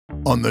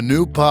On the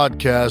new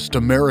podcast,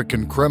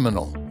 American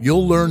Criminal,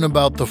 you'll learn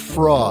about the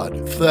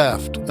fraud,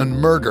 theft, and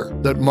murder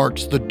that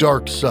marks the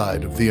dark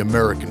side of the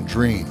American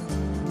dream.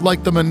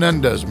 Like the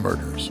Menendez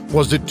murders,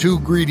 was it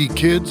two greedy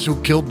kids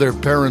who killed their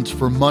parents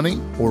for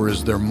money, or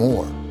is there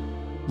more?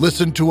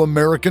 Listen to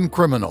American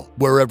Criminal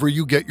wherever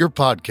you get your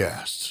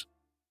podcasts.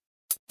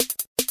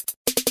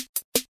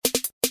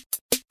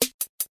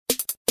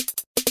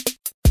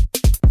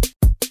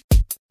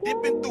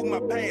 Dipping through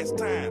my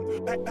pastime,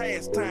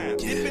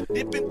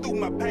 dipping through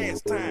my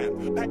pastime,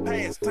 I'm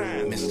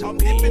dipping through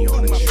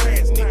my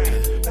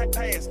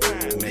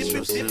pastime,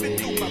 dipping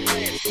through my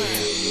pastime.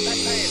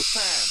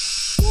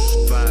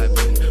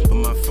 Vibing, but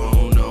my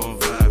phone on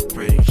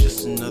vibrate.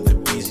 Just another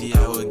busy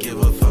hour, give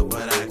a fuck,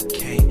 but I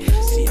can't.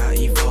 See, I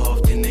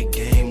evolved in the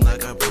game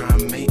like a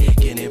primate.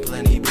 Getting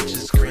plenty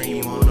bitches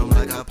scream on them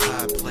like a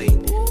pie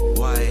plate.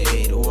 Why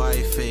hate,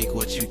 why fake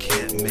what you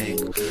can't make?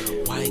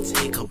 Why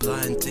take a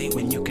blind date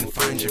when you can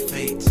find your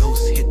fate?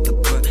 Toast hit the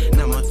blunt,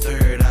 now my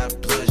third eye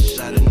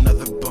bloodshot.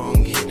 Another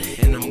bong hit,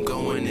 and I'm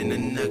going in a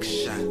nut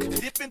shock.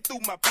 Dipping through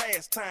my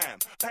pastime,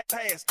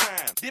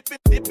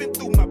 dipping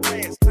through my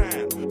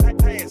pastime.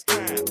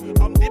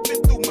 I'm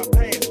dipping through my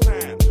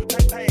pastime,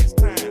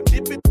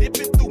 dipping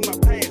through my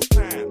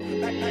pastime.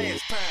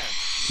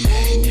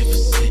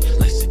 Magnificent,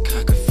 like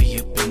Sakakafee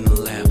up in the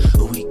lab.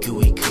 Ooey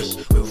gooey kush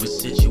with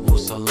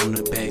residuals all on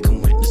the bag.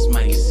 Come witness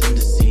my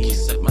ascendancy.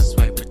 Suck my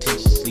swag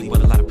pretentiously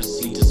while a lot of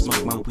proceed to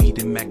smoke my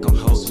weed and mac on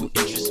hoes who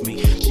interest me.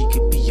 She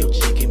could be your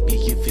chick and be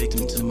your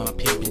victim to my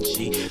pimpin'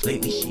 G.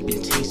 Lately she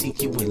been tasting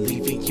you and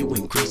leaving you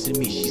and greasing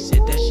me. She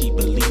said that she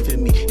believe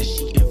in me and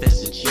she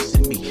invested cheese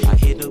in me. I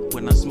hit up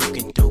when I'm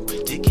smoking dope,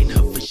 digging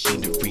her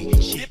machinery.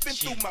 Dipping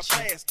through my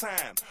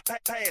pastime,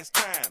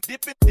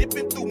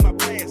 dipping through my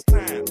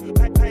pastime.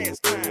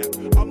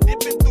 I'm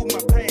dipping through my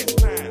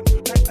pastime,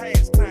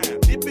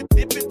 dipping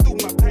through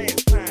my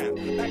pastime.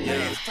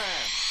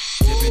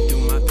 Dipping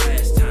through my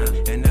pastime,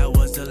 and that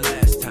was the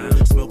last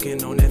time.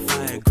 Smoking on that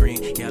fire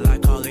green, yeah, I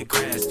call it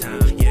grass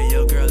time. Yeah,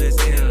 your girl is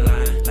in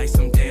line, like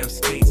some damn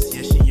skates.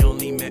 Yeah, she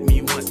only met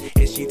me once,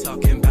 and she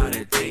talking about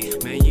a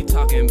date. Man, you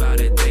talking about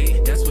a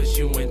date, that's what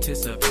you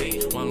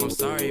anticipate. Well, I'm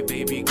sorry,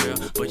 baby girl,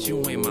 but you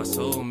ain't my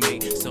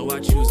soulmate. So I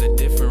choose a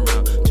different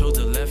route, chose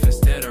the left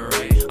instead of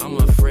right. I'm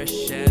a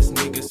fresh ass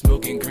nigga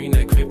smoking green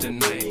at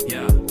kryptonite,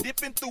 yeah.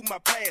 Dipping through my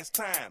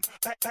pastime,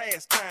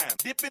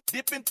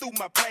 dipping through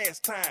my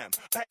pastime.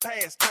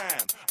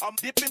 I'm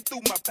dipping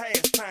through my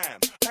pastime,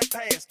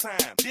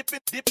 dipping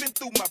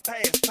through my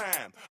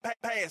pastime.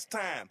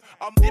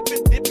 I'm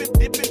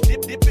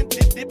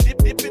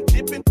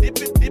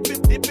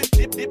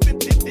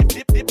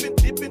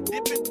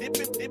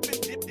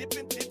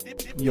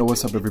Yo,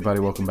 what's up, everybody?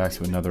 Welcome back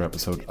to another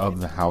episode of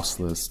The House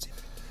List.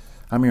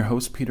 I'm your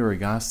host, Peter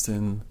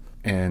Agustin,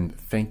 and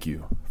thank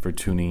you for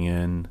tuning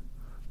in.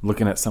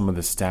 Looking at some of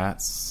the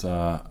stats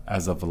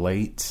as of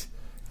late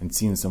and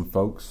seeing some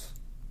folks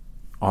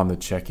on the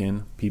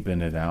check-in,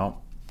 peeping it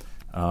out,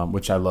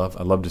 which I love.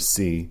 I love to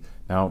see.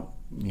 Now,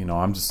 you know,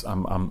 I'm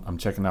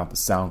checking out the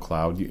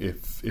SoundCloud.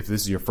 If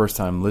this is your first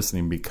time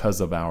listening because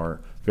of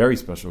our very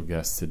special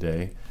guest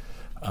today,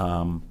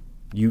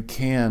 you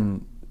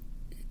can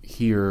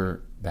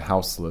hear the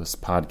House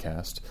List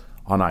podcast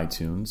on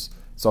iTunes.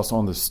 It's also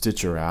on the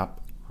Stitcher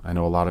app. I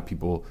know a lot of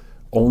people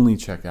only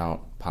check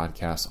out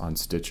podcasts on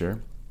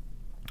Stitcher,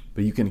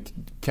 but you can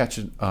catch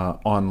it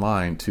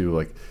online too.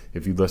 Like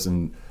if you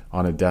listen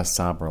on a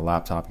desktop or a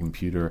laptop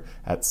computer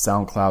at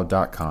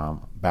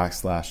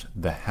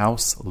soundcloud.com/The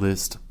House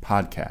List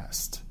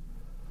Podcast.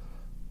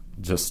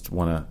 Just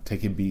want to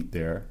take a beat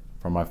there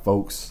for my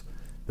folks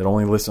that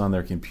only listen on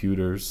their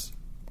computers.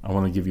 I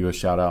want to give you a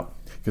shout out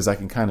because I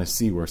can kind of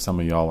see where some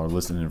of y'all are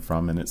listening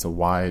from, and it's a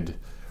wide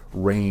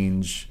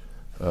range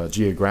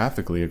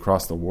geographically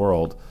across the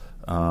world.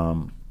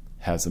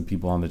 Had some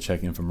people on the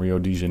check-in from Rio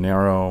de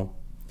Janeiro,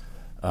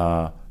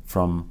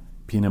 from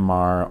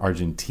Pinamar,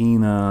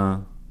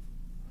 Argentina,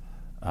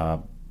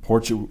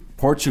 Portugal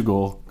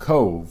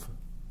Cove,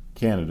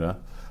 Canada.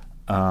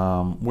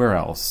 Where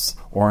else?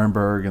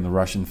 Orenburg in the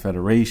Russian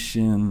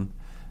Federation,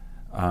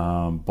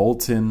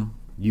 Bolton,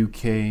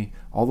 UK,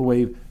 all the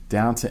way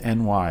down to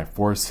NY,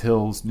 Forest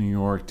Hills, New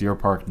York, Deer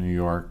Park, New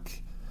York,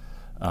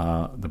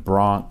 the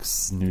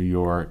Bronx, New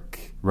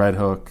York, Red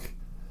Hook,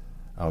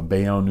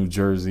 Bayonne, New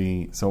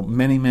Jersey. So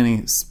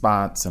many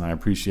spots, and I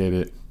appreciate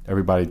it.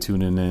 Everybody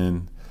tuning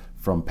in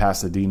from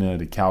Pasadena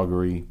to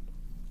Calgary,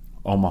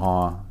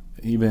 Omaha,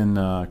 even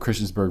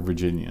Christiansburg,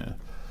 Virginia.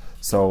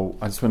 So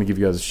I just want to give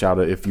you guys a shout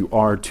out. If you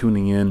are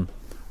tuning in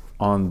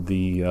on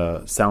the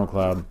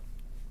SoundCloud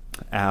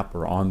app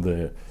or on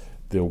the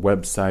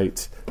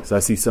website, because I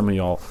see some of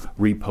y'all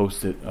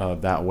repost it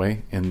that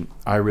way, and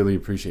I really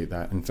appreciate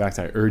that. In fact,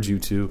 I urge you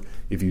to,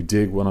 if you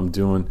dig what I'm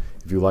doing,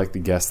 if you like the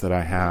guests that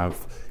I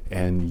have,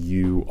 and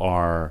you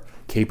are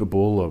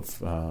capable of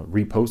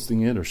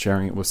reposting it or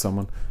sharing it with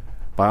someone,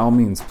 by all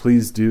means,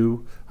 please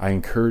do. I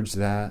encourage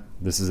that.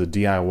 This is a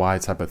DIY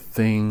type of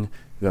thing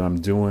that I'm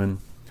doing,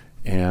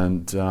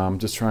 and I'm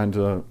just trying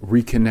to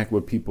reconnect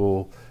with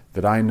people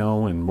that I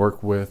know and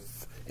work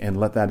with and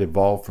let that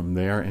evolve from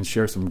there, and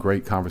share some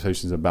great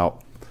conversations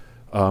about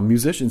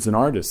musicians and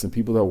artists and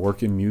people that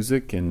work in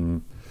music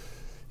and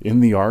in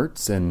the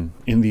arts and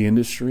in the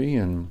industry.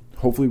 And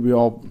hopefully we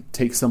all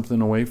take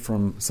something away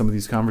from some of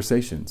these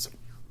conversations.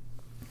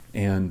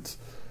 And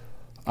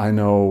I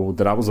know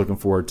that I was looking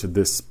forward to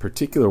this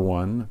particular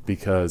one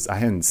because I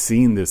hadn't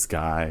seen this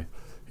guy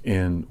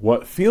in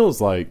what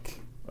feels like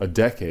a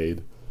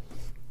decade.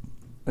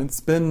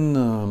 It's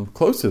been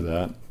close to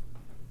that.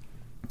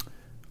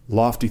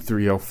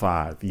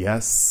 Lofty305.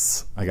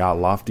 Yes, I got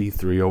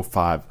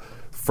Lofty305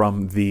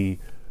 from the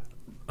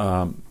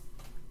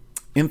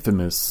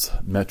infamous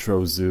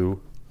Metro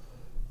Zoo,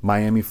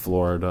 Miami,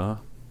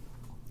 Florida.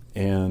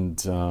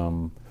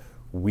 And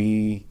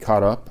we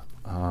caught up.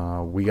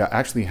 We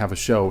actually have a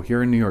show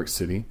here in New York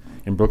City,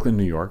 in Brooklyn,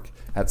 New York,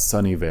 at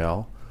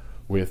Sunnyvale,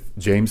 with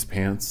James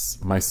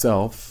Pants,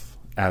 myself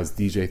as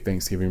DJ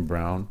Thanksgiving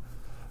Brown,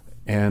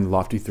 and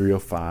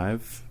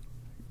Lofty305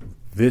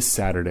 this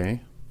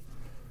Saturday,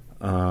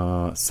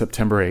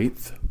 September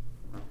 8th.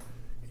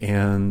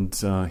 And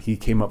he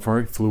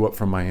flew up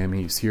from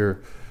Miami. He's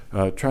here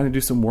trying to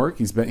do some work.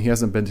 He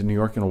hasn't been to New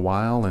York in a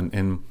while,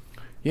 and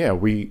yeah,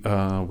 we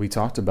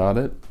talked about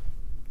it.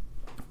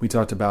 We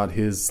talked about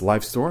his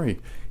life story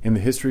and the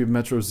history of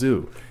Metro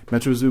Zoo.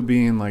 Metro Zoo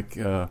being like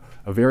a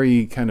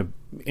very kind of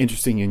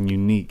interesting and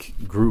unique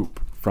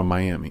group from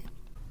Miami.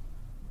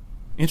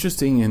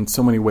 Interesting in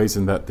so many ways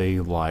in that they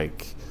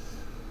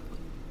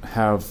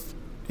have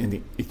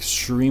an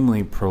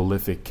extremely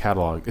prolific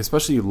catalog,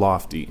 especially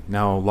Lofty.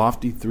 Now,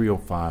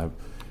 Lofty305,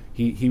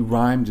 he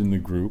rhymed in the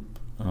group.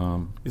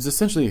 It's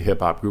essentially a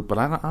hip-hop group, but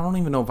I don't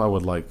even know if I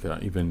would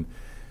even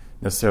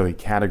necessarily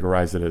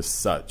categorize it as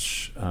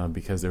such,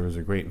 because there was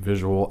a great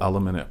visual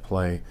element at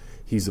play.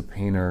 He's a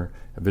painter,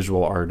 a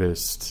visual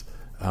artist,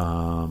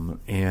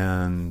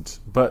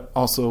 but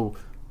also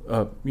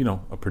a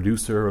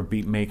producer, a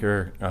beat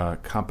maker,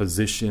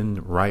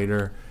 composition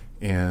writer,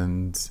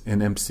 and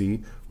an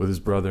MC with his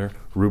brother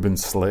Ruben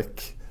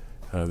Slick,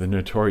 the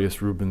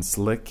notorious Ruben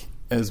Slick,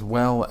 as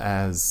well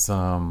as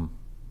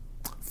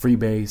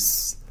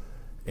Freebase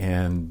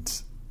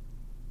and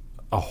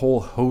a whole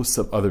host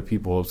of other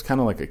people. It was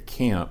kind of like a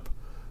camp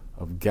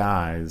of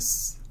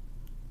guys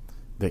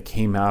that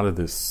came out of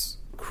this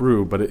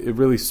crew, but it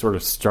really sort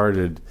of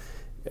started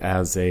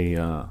as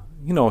a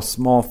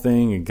small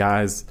thing, and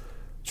guys,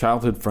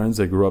 childhood friends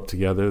that grew up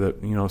together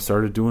that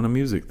started doing a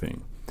music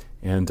thing.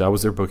 And I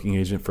was their booking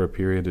agent for a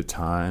period of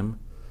time.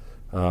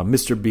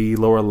 Mr. B,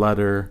 Lower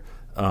Letter,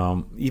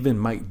 even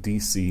Mike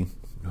DC,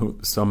 who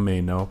some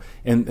may know,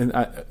 and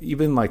I,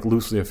 even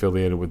loosely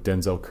affiliated with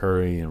Denzel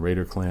Curry and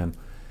Raider Clan.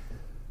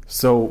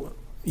 So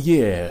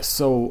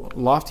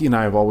Lofty and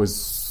I have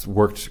always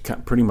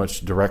worked pretty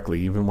much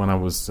directly, even when I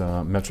was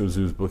Metro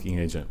Zoo's booking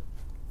agent.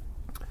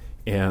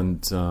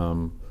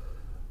 And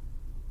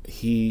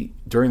he,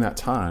 during that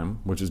time,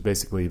 which is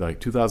basically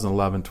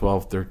 2011,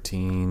 12,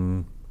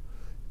 13,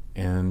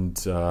 and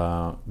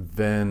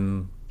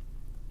then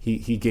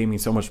he gave me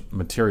so much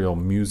material,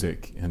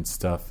 music and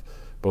stuff,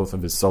 both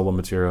of his solo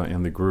material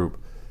and the group.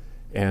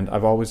 And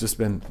I've always just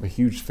been a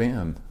huge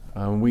fan.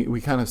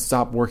 We kind of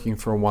stopped working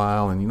for a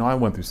while, and I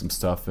went through some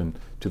stuff in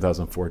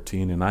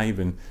 2014, and I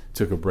even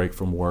took a break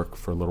from work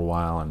for a little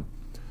while,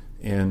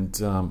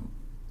 and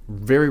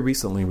very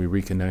recently we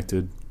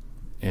reconnected,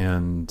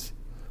 and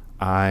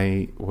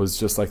I was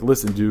just like,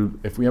 listen, dude,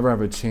 if we ever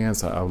have a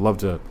chance, I would love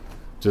to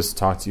just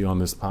talk to you on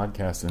this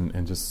podcast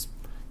and just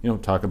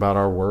talk about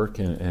our work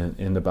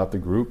and about the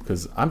group,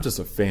 because I'm just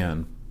a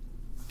fan.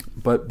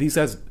 But these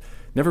guys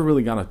never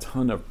really got a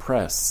ton of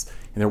press,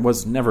 and there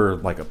was never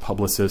a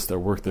publicist that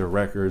worked their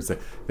records.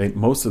 They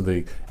most of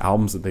the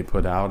albums that they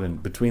put out,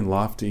 and between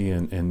Lofty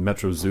and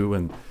Metro Zoo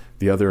and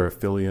the other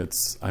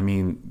affiliates, I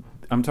mean,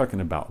 I'm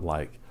talking about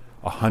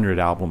 100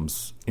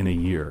 albums in a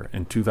year.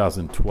 In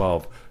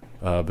 2012,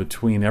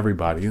 between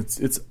everybody,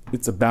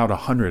 it's about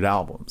 100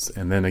 albums,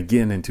 and then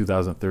again in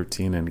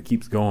 2013, and it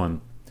keeps going.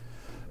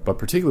 But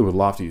particularly with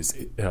Lofty,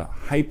 is a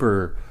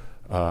hyper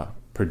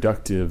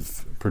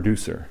productive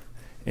producer,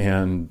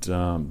 and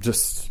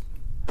just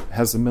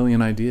has a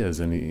million ideas,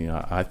 and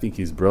I think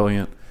he's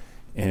brilliant,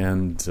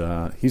 and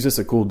he's just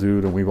a cool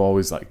dude, and we've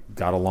always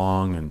got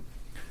along, and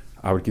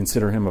I would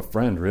consider him a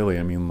friend, really.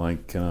 I mean,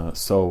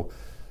 so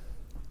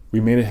we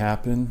made it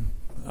happen.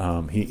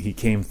 He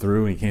came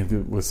through, and he came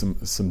through with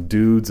some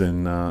dudes,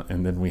 and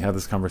then we had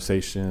this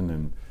conversation,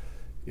 and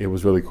it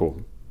was really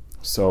cool.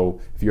 So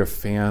if you're a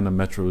fan of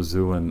Metro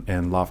Zoo and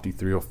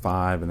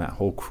Lofty305 and that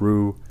whole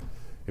crew,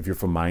 if you're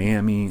from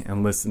Miami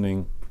and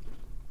listening,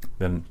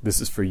 then this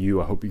is for you.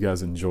 I hope you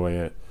guys enjoy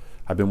it.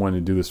 I've been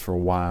wanting to do this for a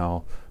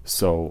while,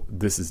 so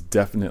this is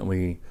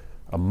definitely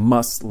a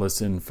must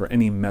listen for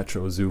any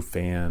Metro Zoo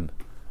fan.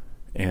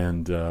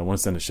 And I want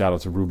to send a shout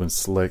out to Ruben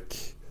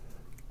Slick,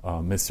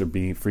 Mr.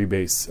 B,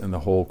 Freebase, and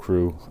the whole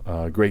crew.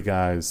 Great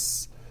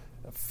guys,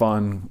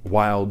 fun,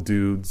 wild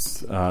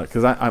dudes.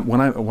 Because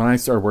when I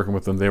started working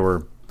with them, they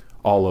were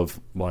all of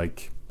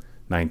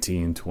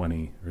 19,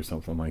 20 or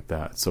something like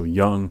that. So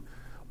young,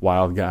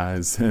 wild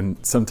guys,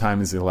 and some time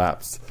has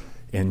elapsed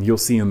And you'll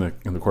see in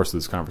the course of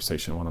this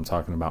conversation what I'm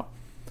talking about.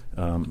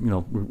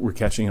 We're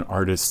catching an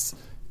artist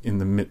in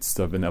the midst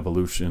of an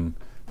evolution,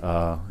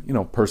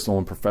 personal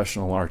and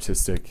professional,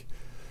 artistic.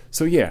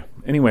 So yeah,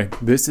 anyway,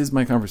 this is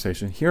my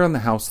conversation here on the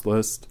house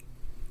list.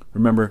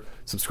 Remember,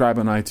 subscribe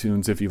on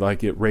iTunes if you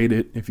like it. Rate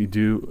it if you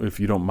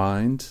don't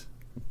mind.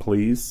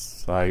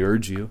 Please, I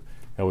urge you.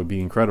 That would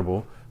be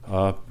incredible.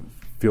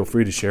 Feel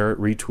free to share it,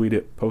 retweet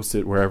it, post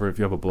it wherever. If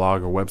you have a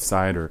blog or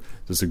website or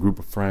just a group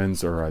of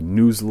friends or a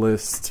news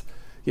list,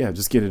 yeah,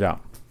 just get it out.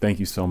 Thank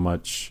you so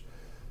much.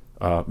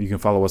 You can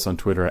follow us on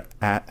Twitter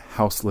at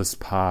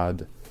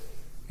HouselessPod.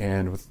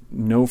 And with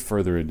no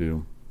further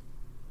ado,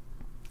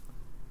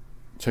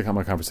 check out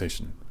my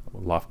conversation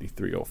with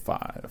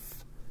Lofty305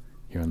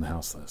 here on the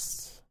house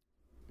list.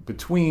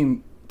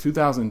 Between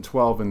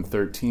 2012 and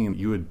 13,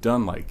 you had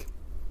done like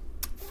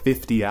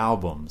 50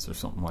 albums or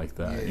something like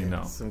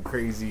that, some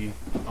crazy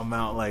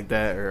amount like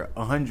that, or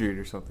 100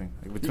 or something,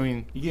 like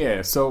between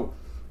so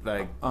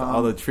like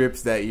all the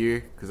trips that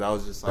year, because I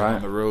was just like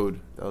on the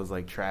road. I was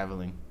like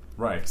traveling,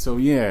 right? So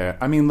yeah,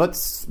 I mean,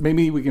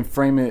 maybe we can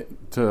frame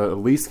it to at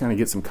least kind of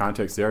get some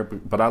context there,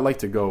 but I'd like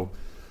to go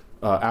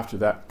after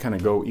that, kind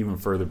of go even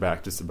further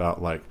back, just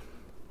about like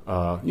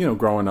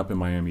growing up in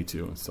Miami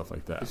too and stuff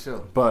like that. For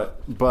sure.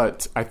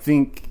 But I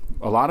think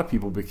a lot of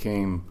people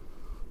became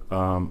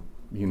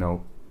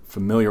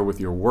familiar with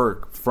your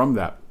work from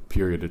that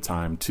period of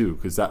time too,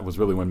 because that was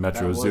really when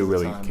Metro Zoo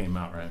really came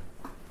out, right?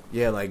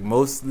 Yeah, like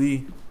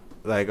mostly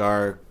like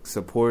our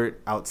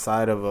support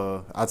outside of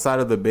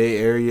the Bay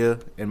Area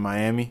in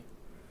Miami,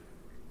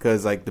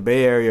 because like the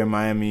Bay Area in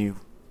Miami,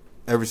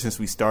 ever since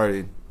we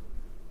started,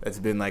 that's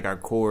been like our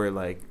core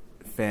like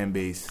fan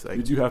base. Like,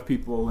 did you have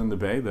people in the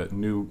Bay that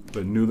knew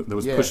that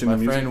was pushing the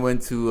music? My friend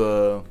went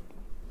to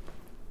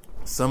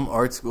some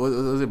art school.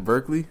 Was it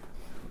Berkeley?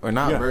 Or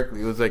not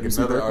Berkeley. It was like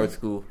another art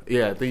school.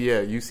 Yeah, I think,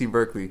 UC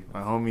Berkeley. My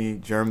homie,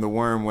 Germ the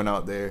Worm, went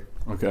out there.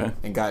 Okay.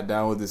 And got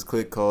down with this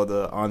clique called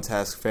On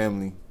Task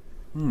Family.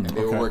 And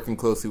they were working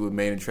closely with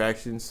Main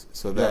Attractions.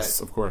 So that, yes,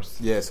 of course.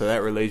 Yeah, so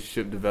that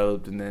relationship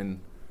developed. And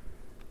then,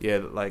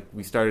 like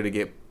we started to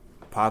get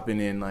popping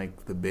in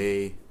like the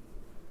Bay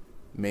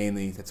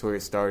mainly. That's where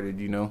it started,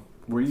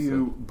 Were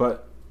you,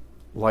 but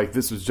like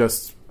this was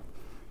just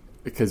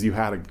because you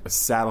had a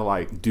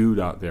satellite dude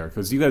out there?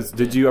 Because you guys,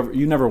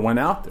 you never went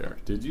out there,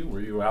 did you? Were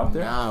you out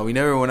there? Nah, we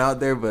never went out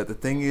there, but the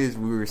thing is,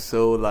 we were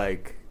so,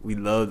 like, we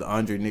loved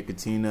Andre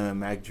Nicotina and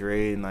Mac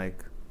Dre and,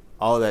 like,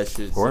 all that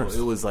shit. Of course.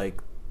 So it was,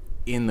 like,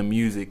 in the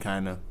music,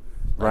 kind of.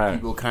 Like, right.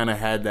 People kind of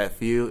had that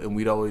feel, and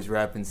we'd always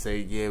rap and say,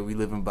 yeah, we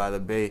living by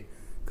the Bay.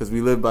 Because we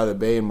lived by the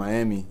Bay in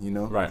Miami,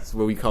 Right. That's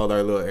what we called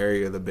our little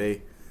area, the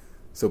Bay.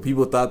 So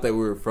people thought that we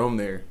were from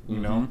there, you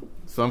know?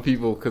 Some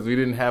people, because we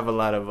didn't have a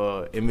lot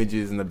of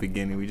images in the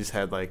beginning. We just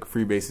had, like,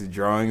 Freebase's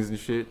drawings and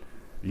shit.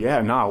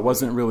 Yeah, no, it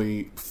wasn't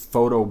really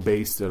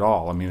photo-based at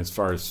all. I mean, as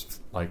far as,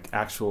 like,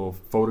 actual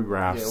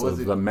photographs of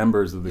the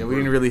members of the group. We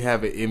didn't really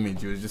have an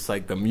image. It was just,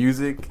 like, the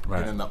music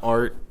and then the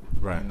art,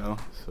 right.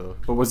 So.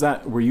 But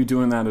were you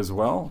doing that as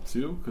well,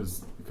 too?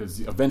 Because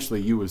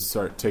eventually you would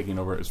start taking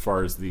over as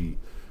far as the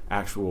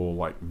actual,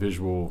 like,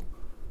 visual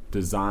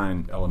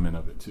design element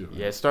of it, too. Right?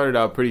 Yeah, it started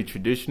out pretty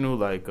traditional,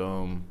 like,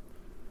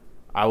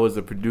 I was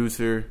a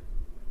producer,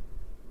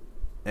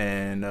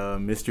 and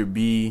Mr.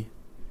 B,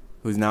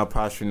 who's now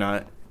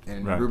Postronaut,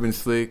 and Ruben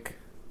Slick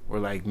were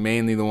like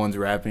mainly the ones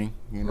rapping,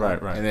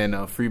 Right. And then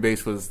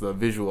Freebase was the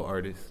visual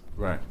artist.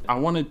 Right. I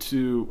wanted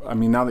to,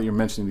 now that you're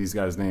mentioning these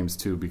guys' names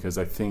too, because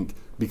I think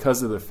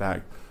because of the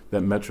fact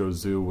that Metro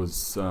Zoo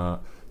was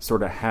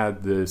sort of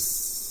had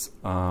this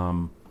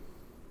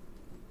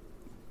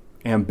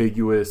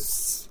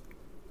ambiguous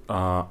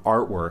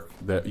artwork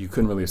that you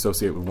couldn't really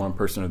associate with one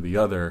person or the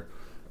other.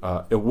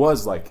 It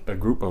was like a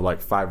group of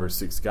like 5 or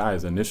 6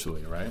 guys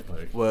initially, right?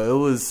 Like,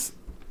 well, it's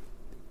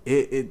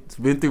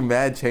been through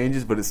mad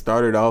changes, but it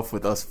started off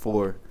with us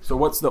 4. So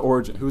what's the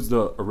origin? Who's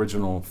the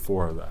original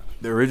 4 of that?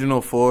 The original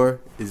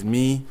 4 is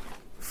me,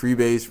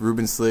 Freebase,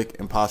 Ruben Slick,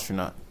 and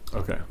Postronaut.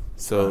 Okay.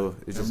 So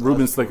it's just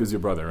Ruben Slick is your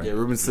brother, right? Yeah,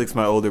 Ruben Slick's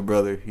my older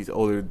brother. He's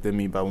older than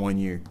me by 1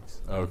 year.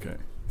 Okay,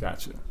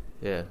 gotcha.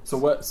 Yeah. So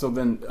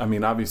then,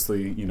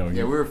 obviously, Yeah,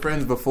 we were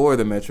friends before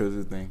the Metro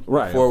Zoo thing.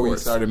 Right. Before we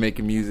started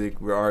making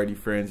music, we were already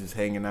friends, just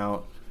hanging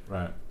out.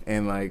 Right.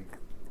 And, like,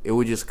 it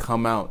would just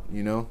come out,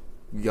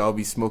 Y'all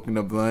be smoking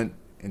a blunt,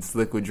 and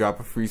Slick would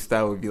drop a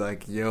freestyle, would be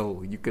like,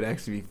 yo, you could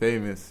actually be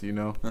famous,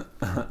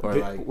 Or,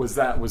 like...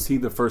 Was he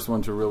the first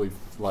one to really,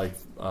 like,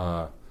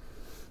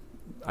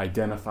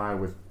 identify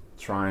with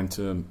trying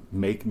to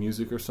make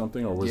music or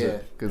something? Or was it... Yeah,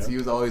 because he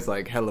was always,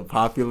 like, hella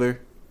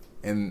popular.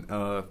 And,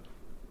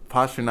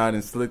 Postronaut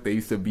and Slick, they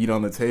used to beat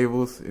on the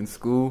tables in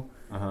school,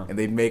 and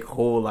they'd make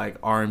whole like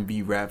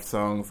R&B rap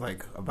songs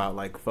like about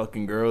like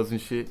fucking girls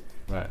and shit.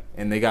 Right.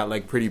 And they got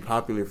like pretty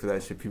popular for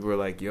that shit. People were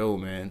like, "Yo,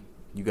 man,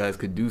 you guys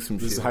could do some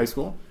shit." This is high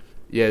school?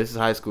 Yeah, this is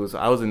high school. So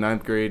I was in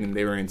 9th grade and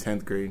they were in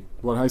 10th grade.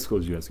 What high school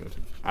did you guys go to?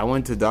 I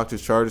went to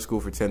Doctor's Charter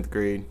School for 10th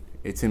grade.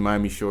 It's in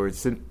Miami Shores.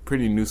 It's a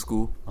pretty new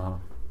school.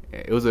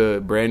 It was a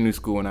brand new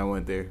school when I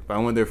went there. But I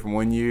went there for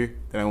 1 year.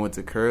 Then I went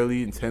to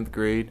Curley in 10th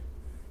grade.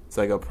 It's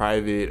like a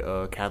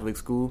private Catholic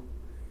school.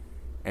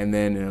 And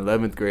then in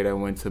 11th grade, I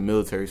went to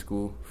military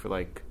school for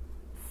like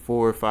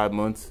 4 or 5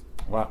 months.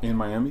 Wow, in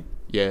Miami?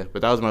 Yeah,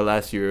 but that was my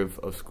last year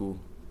of school.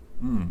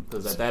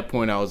 Because at that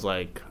point, I was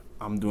like,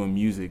 I'm doing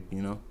music,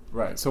 you know?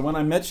 Right. So when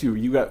I met you,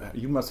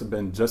 you must have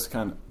been just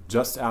out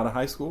of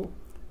high school,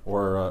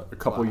 or a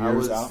couple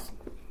years out.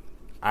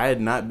 I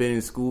had not been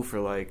in school for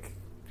like,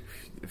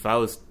 if I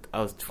was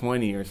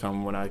 20 or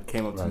something when I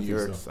came up to New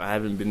York. So I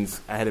hadn't been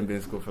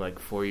in school for like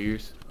 4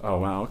 years. Oh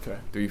wow, okay.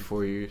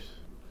 3-4 years.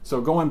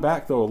 So going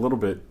back though a little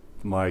bit,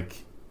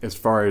 like as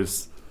far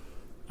as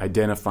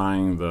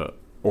identifying the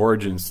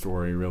origin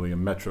story really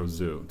in Metro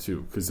Zoo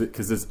too,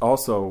 because it's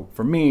also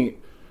for me,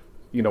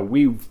 you know,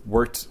 we've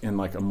worked in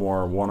like a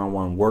more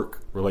one-on-one work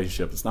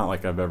relationship. It's not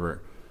like I've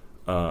ever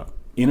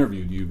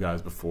interviewed you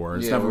guys before.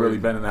 It's never really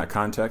been in that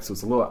context. So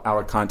it's a little out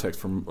of context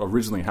from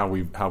originally how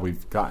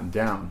we've gotten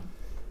down.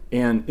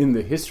 And in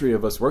the history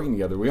of us working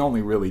together, we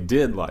only really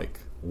did like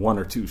 1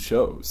 or 2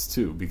 shows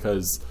too,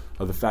 because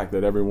of the fact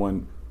that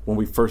everyone, when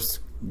we first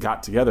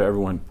got together,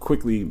 everyone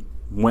quickly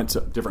went to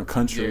different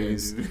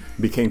countries,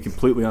 became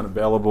completely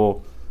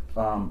unavailable.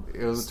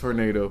 It was a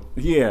tornado.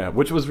 Yeah,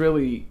 which was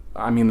really,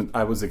 I mean,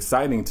 I was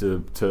exciting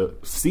to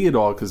see it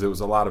all because it was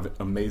a lot of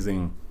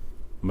amazing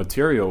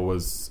material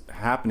was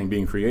happening,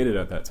 being created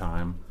at that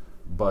time,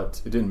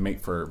 but it didn't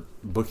make for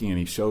booking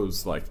any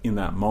shows like in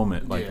that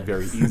moment, like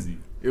very easy.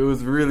 It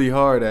was really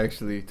hard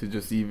actually to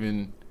just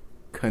even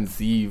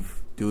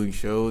conceive doing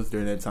shows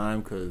during that time,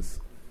 because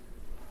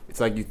it's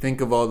like you think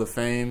of all the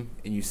fame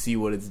and you see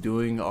what it's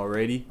doing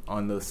already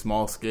on the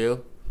small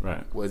scale.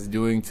 Right. What it's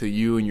doing to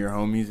you and your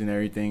homies and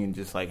everything, and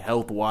just like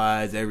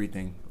health-wise,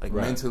 everything. Like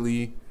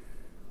mentally,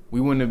 we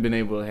wouldn't have been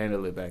able to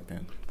handle it back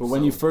then. But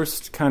when you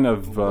first kind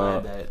of...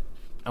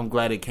 I'm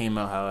glad it came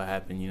out how it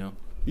happened, you know?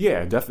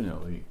 Yeah,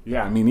 definitely.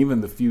 Yeah, I mean,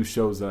 even the few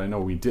shows that I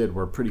know we did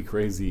were pretty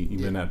crazy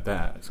even at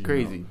that. It's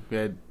crazy. Know? We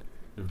had...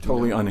 They were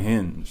totally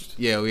unhinged.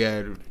 Yeah, we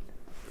had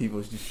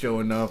people just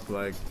showing up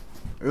like...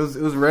 It was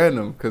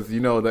random because,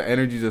 you know, the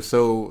energies are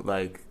so,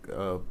 like,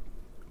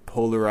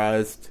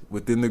 polarized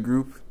within the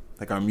group.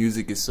 Like, our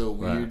music is so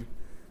weird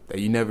that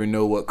you never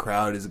know what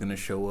crowd is going to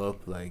show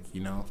up, like,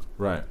 you know?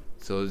 Right.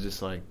 So it's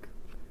just like...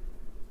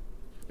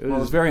 It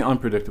was very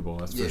unpredictable,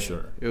 that's for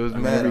sure. It was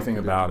everything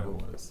about it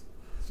was.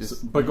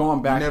 Just, but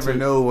going back you never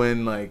know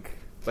when, like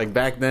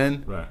back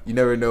then, you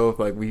never know if,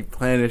 like, we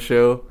plan a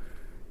show,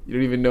 you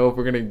don't even know if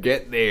we're going to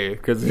get there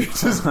because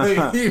it's just,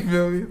 like, you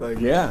feel me? Like,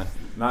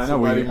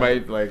 somebody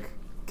might, like,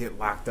 get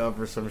locked up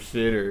or some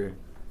shit, or...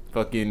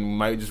 fucking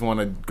might just want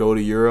to go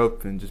to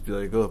Europe and just be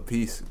like, oh,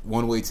 peace,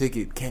 one-way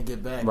ticket, can't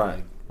get back. Right.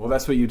 Like, well,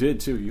 that's what you did,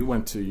 too. You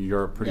went to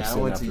Europe pretty soon.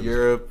 I went to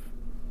Europe.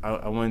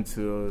 I went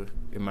to...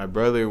 and my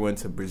brother went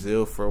to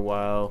Brazil for a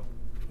while.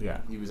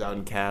 Yeah. He was out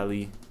in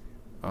Cali.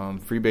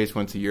 Freebase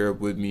went to Europe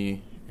with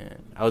me.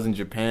 And I was in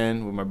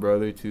Japan with my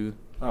brother, too.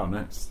 Oh,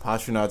 nice.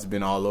 Postronaut's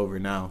been all over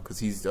now because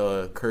he's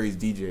Curry's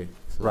DJ.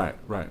 So.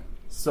 Right.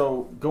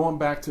 So going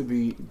back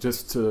to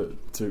just to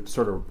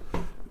sort of...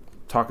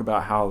 talk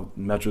about how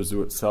Metro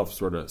Zoo itself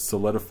sort of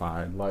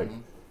solidified. Like,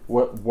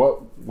 what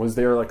was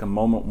there like a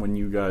moment when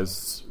you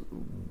guys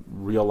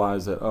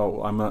realized that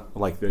I'm not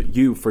like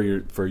that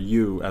for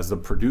you as the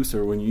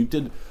producer when you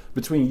did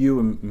between you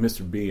and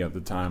Mr. B at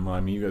the time? I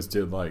mean, you guys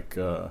did like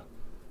the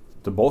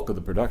bulk of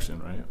the production,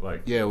 right?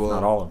 Like,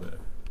 not all of it.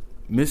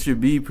 Mr.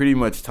 B pretty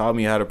much taught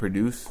me how to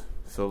produce.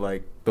 So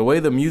like the way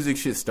the music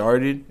shit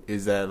started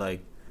is that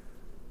like.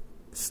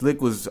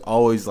 Slick was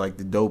always like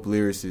the dope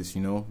lyricist,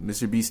 you know.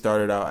 Mr. B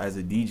started out as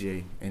a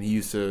DJ, and he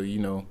used to, you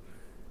know,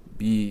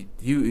 he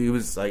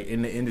was like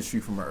in the industry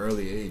from an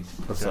early age.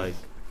 It's like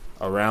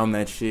around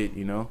that shit,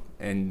 you know.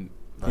 And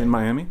like, in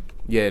Miami?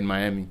 Yeah, in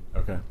Miami.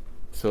 Okay.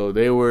 So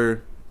they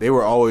were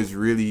always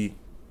really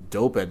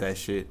dope at that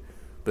shit.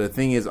 But the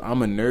thing is,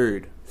 I'm a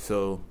nerd,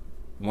 so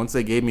once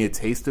they gave me a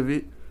taste of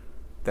it,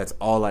 that's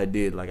all I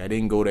did. Like I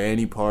didn't go to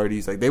any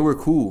parties. Like they were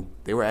cool.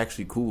 They were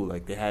actually cool.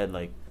 Like they had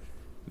like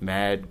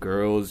mad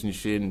girls and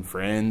shit and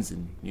friends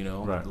and, you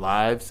know,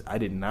 lives. I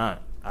did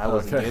not. I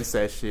was against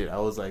that shit. I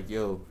was like,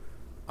 yo,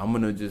 I'm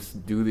gonna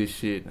just do this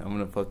shit. I'm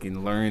gonna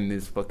fucking learn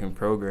this fucking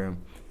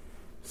program.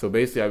 So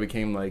basically I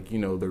became like, you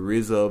know, the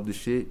RZA of the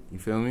shit. You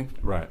feel me?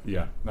 Right.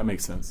 Yeah, that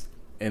makes sense.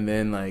 And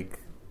then like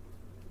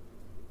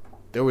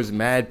there was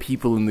mad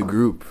people in the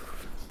group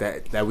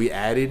that we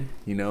added,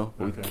 you know.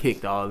 We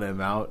kicked all of them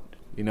out,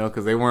 you know,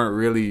 because they weren't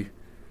really,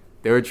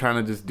 they were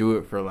trying to just do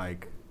it for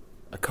like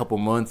a couple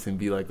months and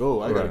be like,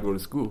 oh, I gotta go to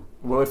school.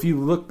 Well, if you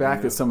look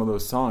back at some of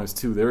those songs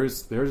too,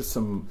 there's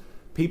some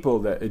people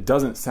that it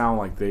doesn't sound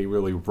like they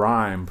really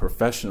rhyme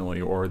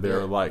professionally, or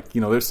they're like,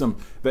 you know, there's some,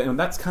 and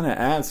that's kind of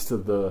adds to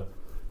the,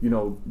 you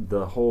know,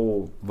 the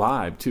whole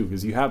vibe too,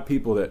 because you have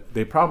people that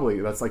they probably,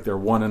 that's like their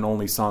one and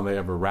only song they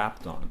ever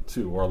rapped on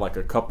too, or like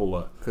a couple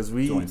of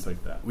joints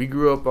like that. We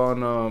grew up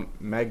on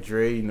Mac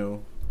Dre, you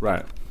know,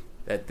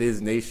 that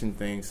Thiz Nation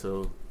thing,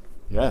 so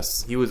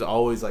yes, he was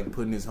always like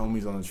putting his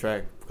homies on the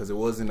track because it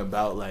wasn't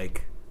about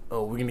like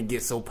oh, we're gonna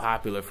get so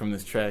popular from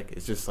this track.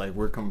 It's just like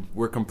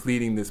we're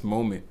completing this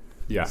moment.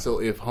 Yeah. So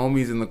if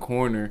homie's in the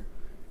corner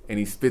and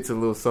he spits a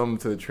little something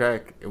to the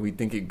track and we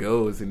think it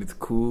goes and it's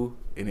cool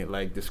and it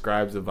like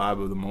describes the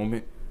vibe of the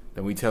moment,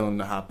 then we tell him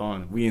to hop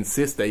on. We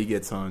insist that he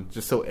gets on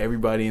just so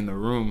everybody in the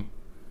room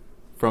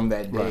from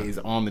that day is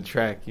on the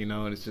track, you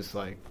know. And it's just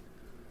like,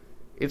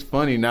 it's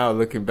funny now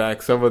looking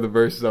back. Some of the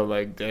verses I'm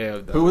like,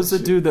 damn. Who was the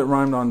dude that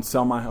rhymed on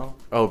Sell My Hoe?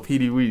 Oh,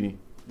 Petey Weedy.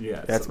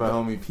 Yeah. That's my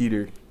homie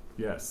Peter.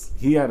 Yes.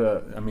 He had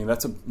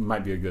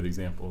might be a good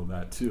example of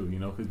that too, you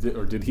know.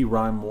 Or did he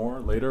rhyme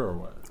more later or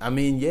what? I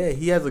mean, yeah,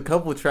 he has a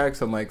couple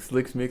tracks on like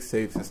Slick's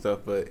mixtapes and stuff,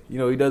 but you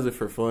know, he does it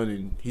for fun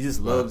and he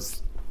just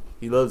loves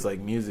like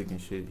music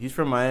and shit. He's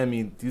from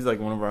Miami. He's like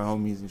one of our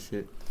homies and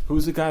shit.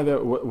 Who's the guy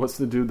what's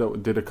the dude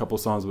that did a couple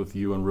songs with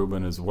you and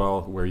Ruben as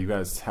well, where you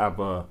guys have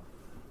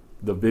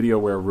the video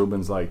where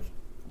Ruben's like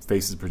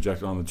face is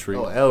projected on the tree?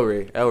 Oh, El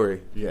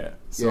Ray. Yeah.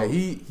 So,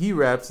 yeah, he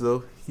raps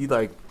though. He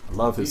like, I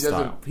love his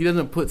style. He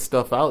doesn't put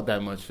stuff out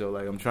that much though.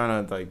 Like I'm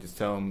trying to like just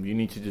tell him you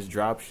need to just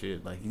drop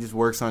shit. Like he just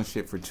works on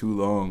shit for too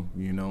long,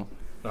 you know.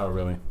 Oh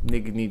really?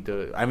 Nigga need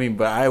to. I mean,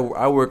 but I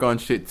work on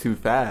shit too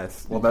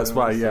fast. Well, that's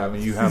why. Yeah, I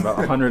mean, you have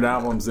 100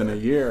 albums in a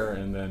year,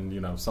 and then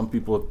you know some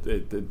people.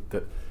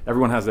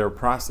 Everyone has their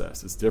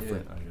process. It's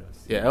different, I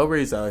guess. Yeah, El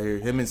Ray's out here.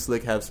 Him and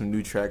Slick have some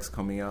new tracks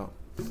coming out.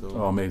 So.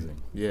 Oh,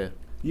 amazing. Yeah.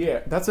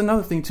 Yeah, that's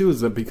another thing too,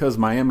 is that because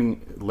Miami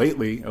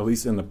lately, at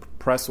least in the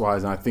press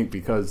wise, and I think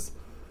because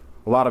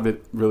a lot of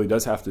it really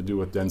does have to do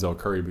with Denzel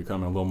Curry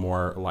becoming a little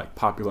more like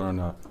popular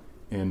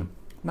in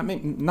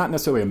not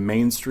necessarily a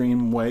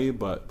mainstream way,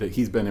 but that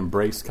he's been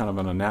embraced kind of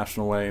in a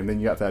national way. And then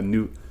you got that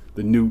new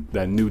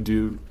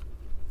dude,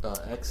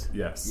 X.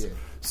 Yes. Yeah.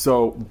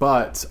 So,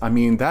 but I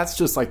mean, that's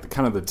just like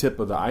kind of the tip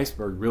of the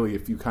iceberg, really.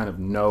 If you kind of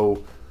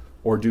know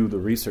or do the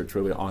research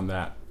really on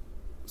that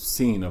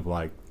scene of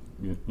like,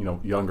 you know,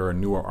 younger and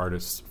newer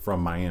artists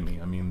from Miami.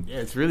 I mean, yeah,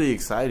 it's really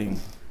exciting,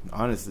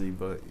 honestly.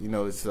 But you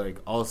know, it's like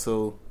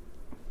also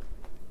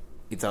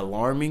it's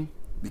alarming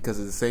because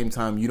at the same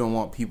time, you don't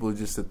want people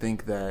just to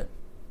think that.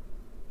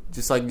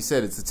 Just like you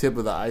said, it's the tip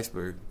of the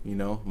iceberg. You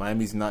know,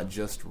 Miami's not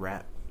just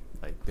rap.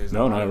 Like there's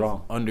not at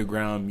all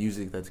underground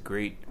music that's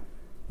great.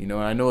 You know,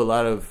 I know a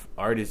lot of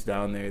artists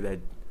down there that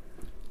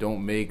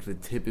don't make the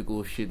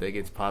typical shit that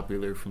gets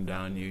popular from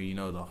down here. You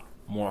know, the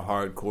more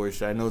hardcore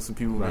shit. I know some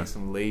people make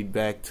some laid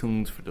back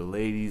tunes for the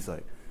ladies,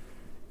 like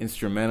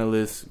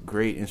instrumentalists,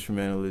 great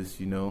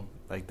instrumentalists. You know,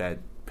 like that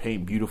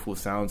paint beautiful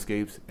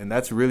soundscapes, and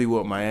that's really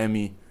what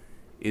Miami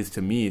is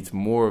to me. It's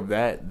more of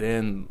that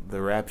than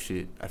the rap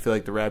shit. I feel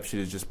like the rap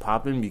shit is just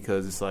popping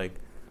because it's like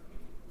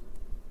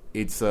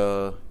it's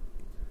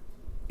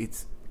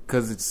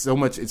because it's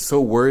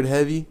so word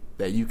heavy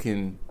that you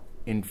can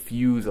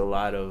infuse a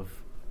lot of,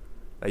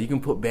 like you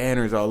can put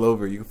banners all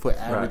over, you can put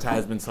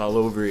advertisements all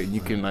over it, and you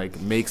can like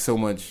make so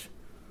much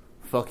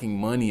fucking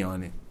money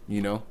on it,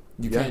 you know?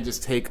 You can't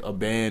just take a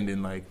band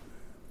and like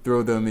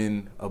throw them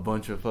in a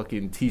bunch of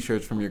fucking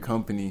t-shirts from your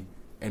company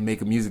and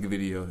make a music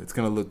video. It's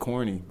gonna look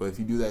corny, but if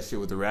you do that shit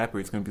with a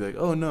rapper, it's gonna be like,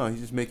 oh no, he's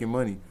just making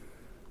money.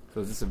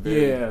 So it's just a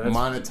very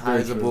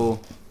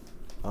monetizable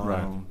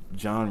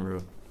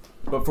genre.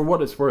 But for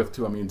what it's worth,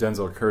 too, I mean,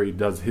 Denzel Curry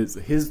does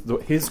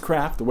his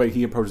craft, the way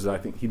he approaches it, I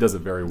think he does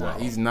it very well.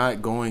 He's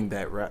not going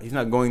that route. He's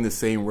not going the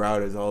same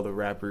route as all the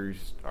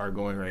rappers are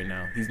going right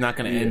now. He's not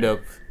going to end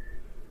up.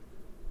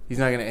 He's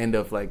not going to end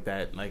up like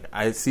that. Like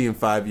I see in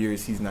 5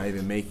 years, he's not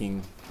even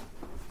making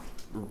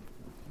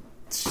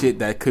shit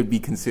that could be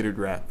considered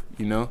rap.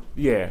 You know?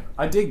 Yeah,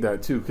 I dig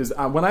that too. Because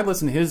when I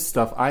listen to his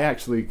stuff, I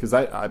actually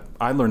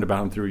I learned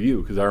about him through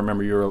you. Because I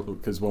remember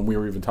because when we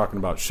were even talking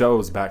about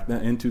shows back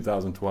then in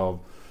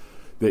 2012.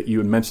 That you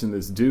had mentioned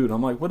this dude.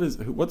 I'm like,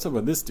 what's up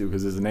with this dude?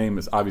 Because his name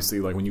is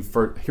obviously, like, when you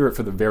hear it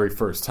for the very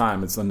first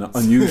time, it's an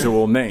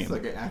unusual name. It's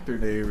like an actor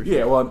name.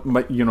 Yeah, well,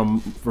 but, you know,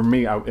 for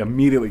me, I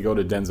immediately go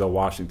to Denzel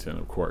Washington,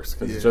 of course,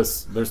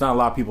 because there's not a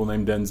lot of people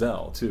named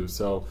Denzel, too.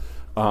 So,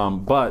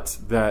 but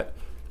that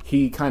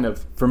he kind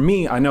of, for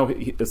me, I know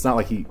it's not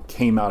like he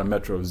came out of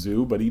Metro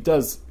Zoo, but he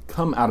does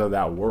come out of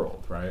that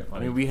world, right?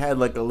 Like, I mean, we had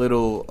like a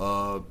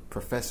little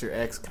Professor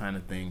X kind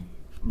of thing,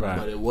 right?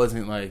 But it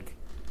wasn't like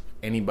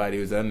anybody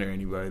was under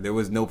anybody. There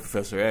was no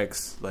Professor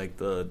X. Like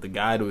the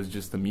guide was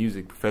just the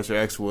music. Professor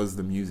X was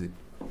the music.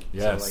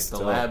 Yes. So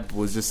like the lab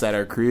was just at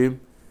our crib,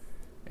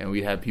 and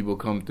we had people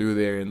come through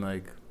there, and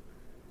like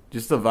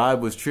just the vibe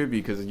was trippy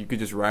because you could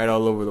just write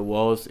all over the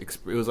walls. It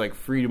was like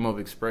freedom of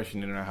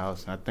expression in our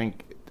house, and I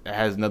think it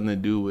has nothing to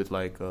do with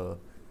like it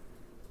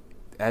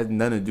has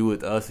nothing to do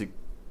with us. It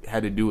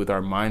had to do with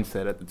our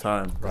mindset at the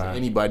time. Right.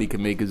 Anybody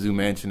could make a Zoo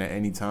Mansion at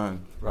any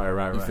time.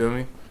 Right. You feel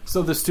me?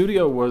 So the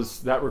studio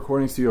was that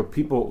recording studio.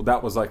 People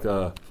that was like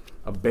a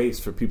base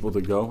for people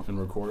to go and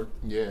record.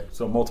 Yeah.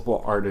 So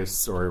multiple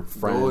artists or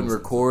friends go and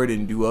record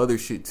and do other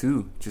shit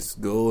too. Just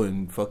go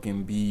and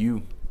fucking be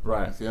you.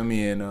 Right. You feel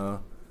me? And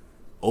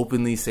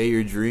openly say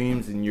your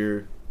dreams and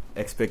your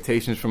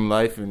expectations from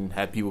life, and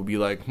have people be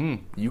like,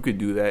 you could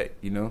do that.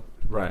 You know.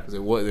 Right.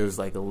 Because there's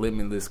like a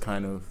limitless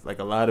kind of, like,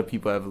 a lot of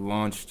people have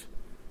launched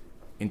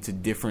into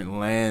different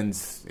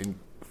lands and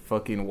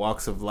fucking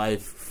walks of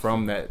life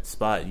from that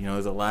spot. You know,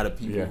 there's a lot of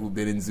people who've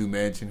been in Zoo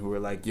Mansion who are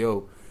like,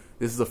 yo,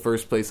 this is the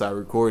first place I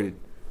recorded.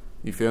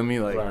 You feel me?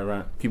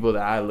 Like, people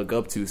that I look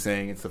up to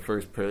saying it's the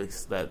first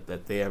place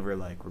that they ever,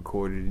 like,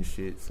 recorded and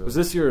shit. So. Was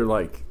this your,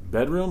 like,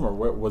 bedroom, or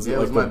what was it? Yeah,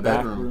 like it was the my back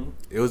bedroom. room?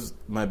 It was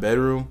my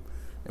bedroom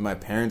in my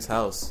parents'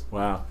 house.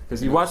 Wow.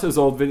 Because you watch those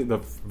old videos, the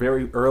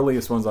very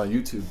earliest ones on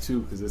YouTube,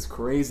 too, because it's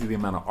crazy the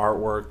amount of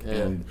artwork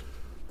and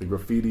the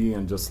graffiti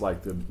and just,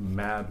 like, the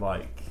mad,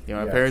 like...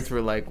 Yeah, my parents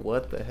were like,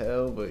 what the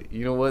hell? But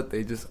you know what?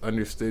 They just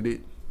understood it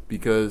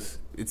because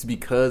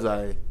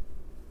I,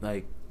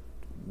 like...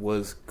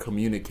 was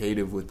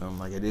communicative with them.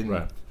 Like, I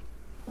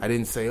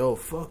didn't say, oh,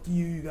 fuck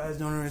you, you guys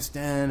don't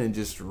understand, and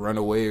just run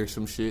away or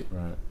some shit.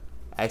 Right.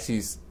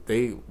 Actually,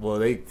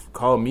 they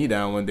called me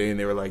down one day and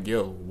they were like,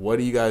 yo, what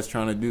are you guys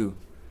trying to do?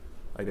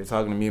 Like, they're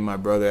talking to me and my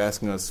brother,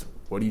 asking us,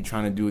 what are you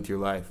trying to do with your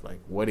life? Like,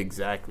 what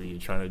exactly are you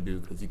trying to do?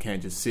 Because you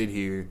can't just sit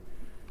here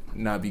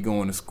and not be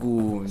going to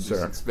school and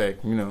just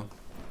expect, you know.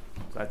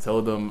 So I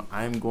told them,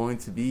 I'm going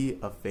to be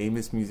a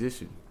famous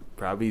musician.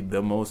 Probably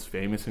the most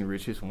famous and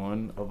richest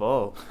one of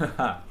all.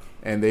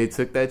 And they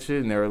took that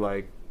shit and they were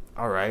like,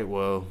 all right,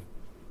 well,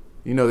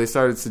 you know, they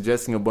started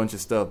suggesting a bunch of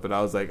stuff, but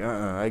I was like,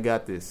 I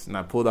got this. And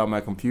I pulled out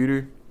my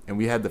computer and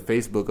we had the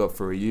Facebook up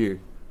for a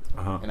year.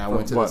 And I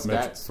went to the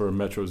stats. For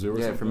Metro Zoo or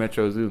something? Yeah, for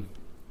Metro Zoo.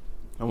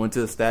 I went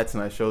to the stats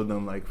and I showed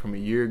them, like, from a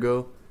year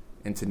ago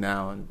into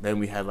now. And then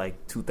we had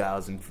like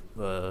 2,000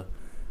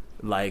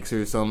 likes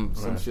or some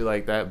shit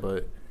like that.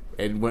 But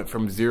it went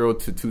from 0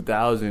 to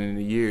 2,000 in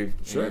a year.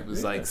 Sure. And it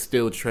was like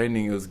still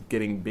trending. It was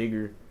getting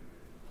bigger.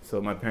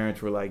 So my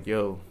parents were like,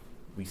 yo,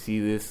 we see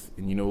this,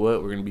 and you know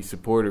what? We're going to be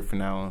supportive from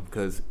now on.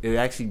 Because it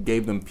actually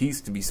gave them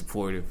peace to be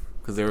supportive.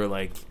 Because they were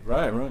like,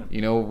 right.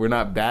 You know, we're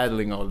not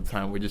battling all the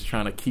time. We're just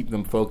trying to keep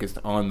them focused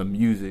on the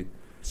music.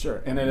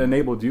 Sure. And it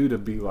enabled you to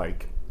be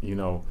like, you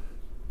know,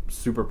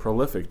 super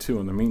prolific too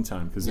in the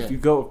meantime. Because if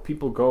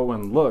people go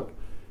and look,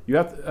 you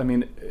have to, I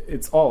mean,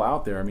 it's all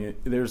out there. I mean,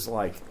 there's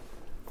like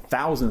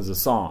thousands of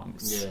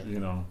songs, you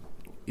know.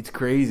 It's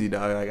crazy,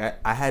 dog. Like,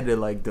 I had to,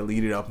 like,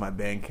 delete it off my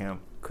Bandcamp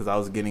because I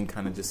was getting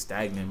kind of just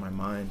stagnant in my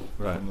mind.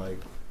 Right. I'm, like,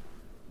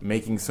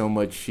 making so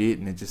much shit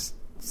and it just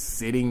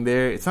sitting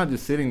there. It's not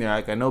just sitting there.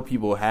 Like, I know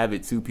people have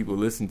it, too. People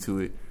listen to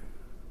it.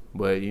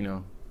 But, you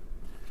know,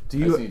 I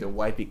just need to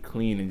wipe it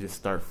clean and just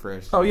start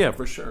fresh. Oh, yeah,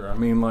 for sure. I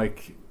mean,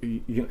 like,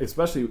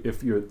 especially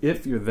if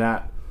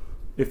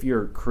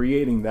you're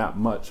creating that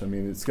much, I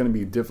mean, it's going to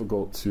be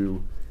difficult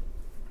to,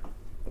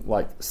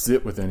 like,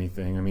 sit with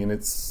anything. I mean,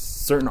 it's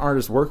certain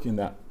artists work in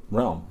that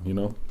realm, you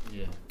know.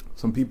 Yeah.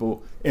 Some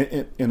people,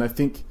 and I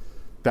think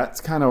that's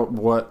kind of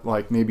what,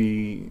 like,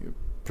 maybe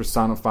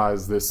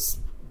personifies this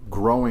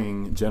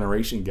growing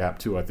generation gap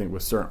too. I think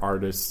with certain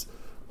artists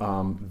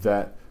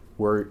that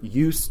were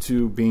used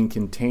to being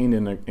contained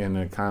in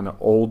a kind of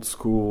old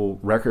school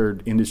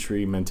record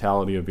industry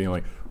mentality of being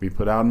like, we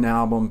put out an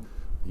album,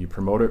 you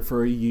promote it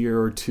for a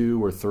year or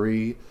 2 or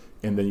 3.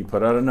 And then you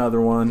put out another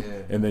one,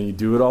 and then you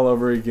do it all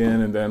over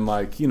again, and then,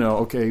 like, you know,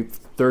 okay,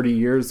 30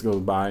 years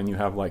goes by, and you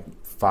have like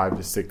 5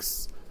 to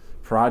 6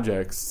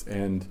 projects,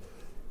 and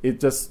it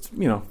just,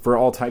 you know, for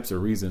all types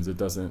of reasons,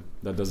 that's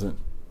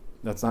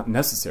not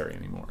necessary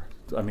anymore.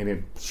 I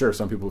mean, sure,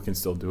 some people can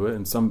still do it,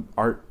 and some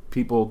art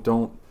people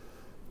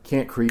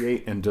can't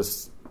create and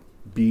just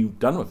be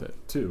done with it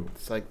too.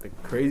 It's like, the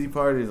crazy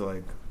part is,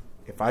 like,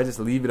 if I just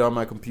leave it on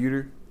my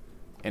computer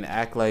and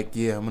act like,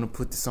 yeah, I'm gonna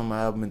put this on my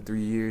album in 3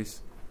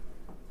 years.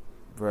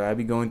 Bro, I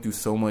be going through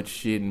so much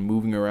shit and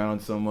moving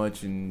around so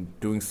much and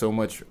doing so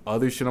much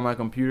other shit on my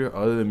computer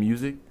other than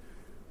music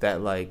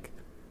that, like,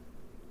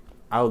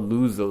 I'll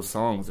lose those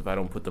songs if I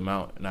don't put them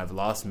out. And I've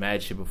lost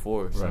mad shit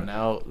before. So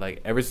now,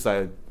 like, ever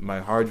since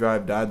my hard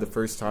drive died the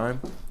first time,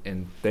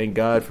 and thank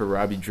God for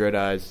Robbie Dread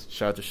Eyes,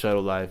 shout out to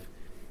Shuttle Life,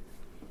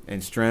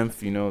 and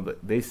Strength, you know,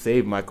 they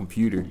saved my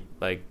computer,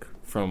 like,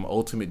 from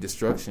ultimate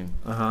destruction.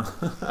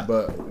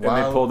 But and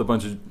they pulled a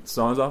bunch of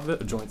songs off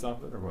it, joints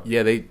off it, or what?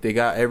 Yeah, they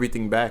got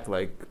everything back.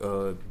 Like,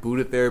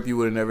 Buddha Therapy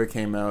would have never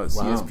came out.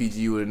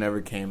 CSPG would have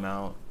never came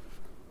out.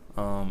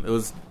 It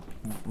was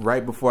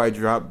right before I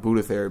dropped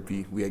Buddha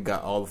Therapy. We had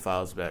got all the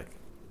files back,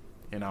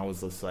 and I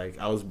was just like,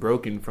 I was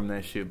broken from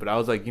that shit. But I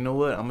was like, you know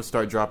what? I'm gonna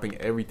start dropping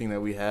everything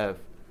that we have.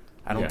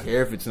 I don't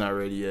care if it's not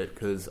ready yet,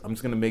 because I'm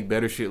just gonna make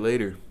better shit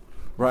later.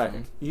 Right.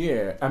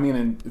 Yeah. I mean,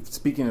 and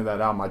speaking of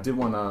that album, I did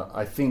want to,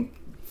 I think,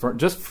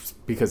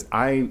 just because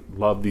I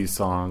love these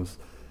songs,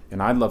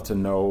 and I'd love to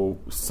know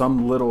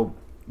some little,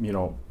 you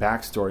know,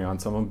 backstory on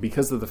some of them,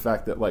 because of the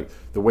fact that, like,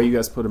 the way you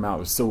guys put them out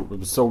was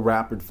so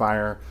rapid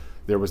fire.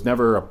 There was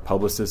never a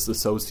publicist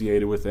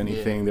associated with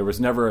anything. Yeah. There was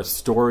never a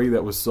story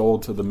that was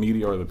sold to the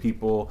media or the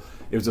people.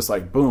 It was just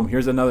like, boom,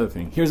 here's another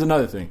thing. Here's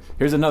another thing.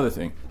 Here's another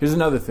thing. Here's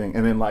another thing.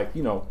 And then, like,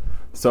 you know,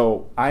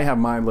 so I have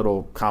my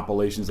little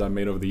compilations I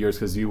made over the years,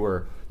 because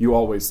you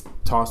always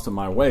tossed them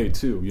my way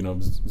too, you know,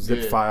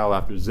 zip file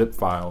after zip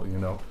file, you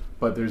know.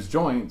 But there's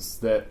joints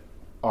that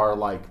are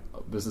like,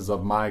 this is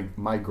of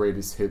my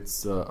greatest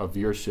hits of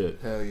your shit.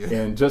 Hell yeah.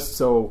 And just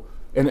so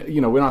and we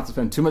don't have to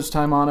spend too much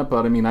time on it,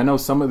 but I mean, I know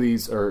some of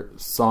these are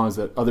songs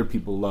that other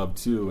people love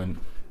too, and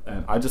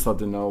I just love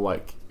to know,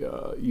 like,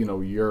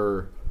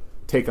 your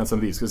take on some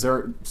of these, because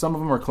some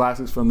of them are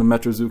classics from the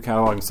Metro Zoo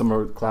catalog, and some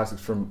are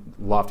classics from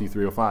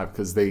Lofty305,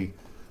 because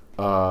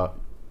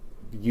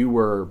you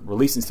were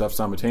releasing stuff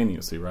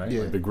simultaneously, right?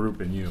 Yeah. Like the group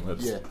and you.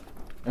 Yeah.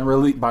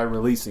 And by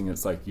releasing,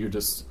 it's like you're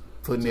just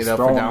putting it up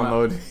for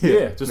download.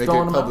 Yeah, just make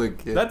throwing it them public.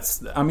 out. Yeah.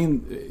 That's, I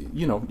mean,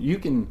 you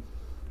can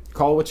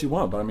call it what you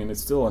want, but I mean,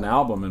 it's still an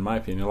album, in my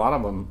opinion. A lot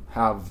of them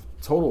have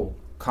total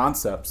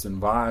concepts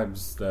and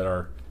vibes that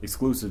are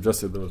exclusive just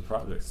to those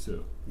projects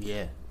too.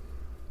 Yeah.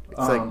 It's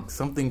like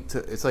something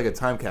it's like a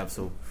time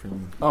capsule for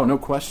me. Oh, no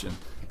question.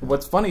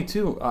 What's funny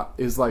too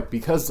is, like,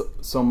 because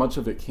so much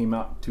of it came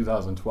out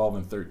 2012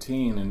 and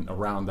 13 and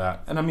around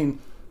that, and I mean,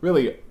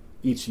 really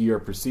each year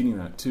preceding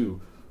that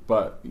too.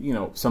 But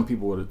some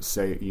people would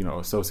say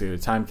associate a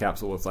time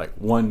capsule with like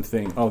one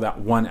thing. Oh, that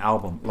one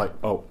album. Like,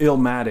 oh,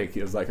 Illmatic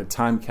is like a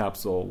time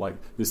capsule, like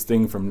this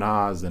thing from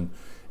Nas and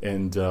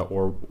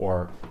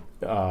or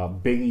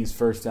Biggie's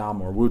first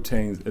album or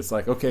Wu-Tang's. It's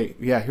like, okay,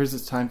 yeah, here's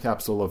this time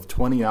capsule of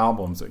 20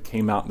 albums that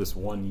came out this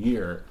one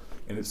year,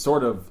 and it's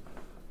sort of.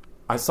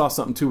 I saw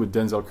something too with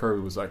Denzel Curry.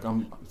 Was like,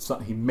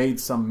 he made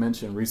some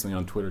mention recently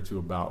on Twitter too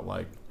about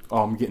like,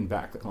 oh, I'm getting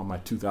back on my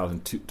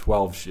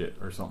 2012 shit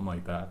or something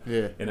like that.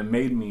 Yeah. And it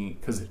made me,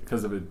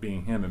 because of it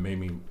being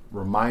him,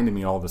 reminded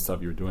me all the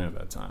stuff you were doing at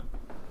that time.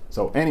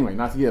 So anyway,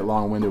 not to get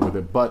long-winded with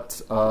it,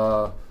 but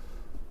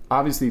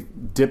obviously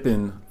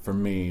Dippin' for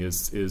me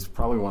is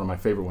probably one of my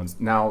favorite ones.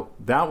 Now,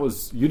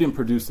 you didn't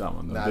produce that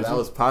one though, Nah, did that you?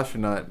 was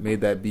Pastronaut made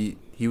that beat.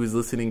 He was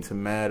listening to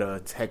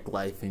mad Tech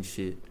Life and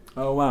shit.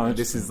 Oh, wow. And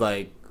this is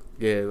like,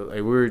 yeah,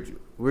 like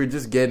we're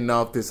just getting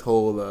off this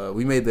whole,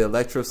 we made the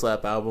Electro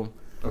Slap album.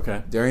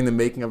 Okay. During the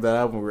making of that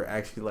album, we were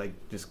actually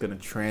like just gonna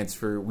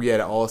transfer. We had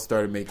all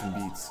started making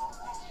beats,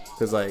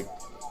 cause like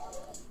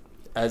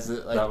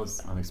that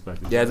was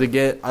unexpected. Yeah,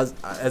 as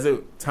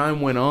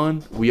time went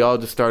on, we all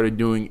just started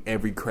doing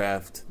every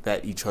craft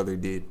that each other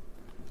did.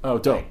 Oh,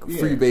 dope. Like,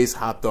 Free Bass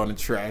hopped on a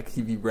track.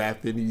 He'd be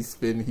rapping, he'd be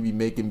spinning, he'd be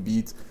making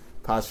beats.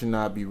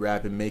 Pastronaut be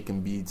rapping,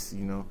 making beats.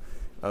 And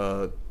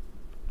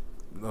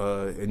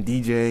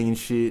DJing and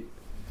shit.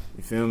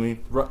 You feel me?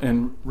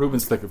 And Ruben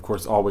Slick, of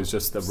course, always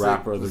just the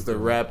rapper. Was the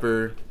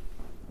rapper,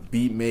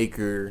 beat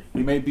maker.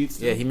 He made beats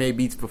too? Yeah, he made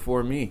beats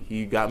before me.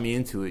 He got me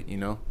into it,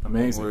 Amazing.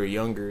 When we were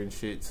younger and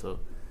shit,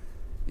 so.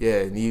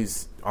 Yeah, and he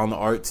was on the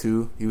art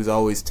too. He was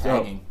always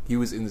tagging. Dope. He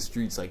was in the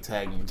streets like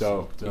tagging.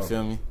 Dope. You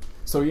feel me?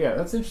 So yeah,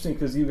 that's interesting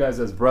because you guys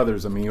as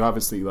brothers, I mean, you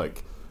obviously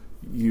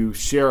you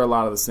share a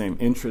lot of the same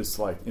interests,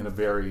 like in a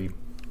very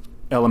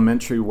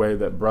elementary way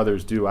that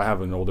brothers do. I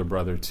have an older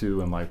brother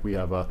too, and like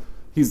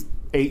he's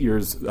 8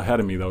 years ahead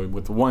of me though.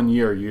 With 1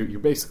 year, you're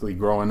basically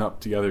growing up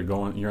together.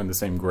 You're in the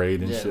same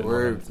grade and shit.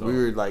 We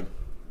were like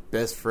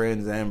best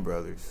friends and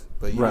brothers.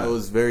 But right. It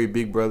was very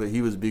big brother.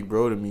 He was big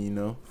bro to me,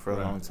 for a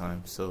long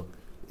time. So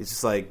it's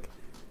just like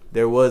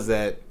there was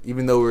that.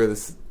 Even though we were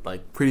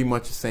like pretty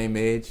much the same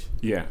age.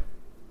 Yeah.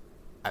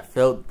 I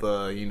felt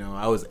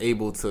I was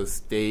able to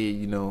stay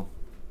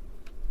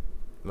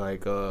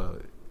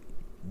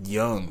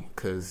young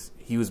because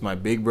he was my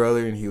big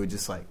brother and he would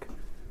just like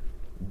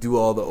do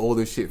all the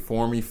older shit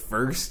for me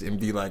first and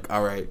be like,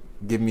 all right,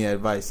 give me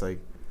advice. Like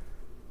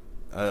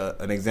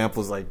an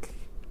example is like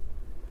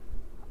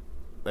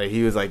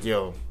he was like,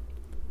 yo,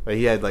 like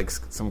he had like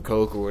some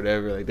coke or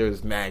whatever, like there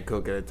was mad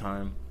coke at the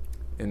time,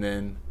 and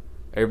then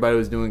everybody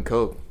was doing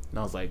coke and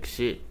I was like,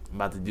 shit, I'm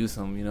about to do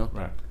something,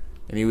 right.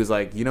 And he was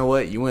like, you know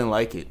what, you wouldn't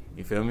like it,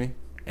 you feel me?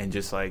 And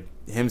just like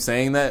him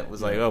saying that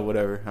was like, oh,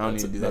 whatever, I don't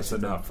need to do that. That's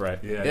enough,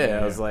 right? Yeah,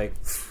 I was like,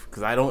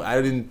 because I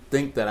didn't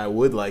think that I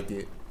would like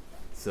it.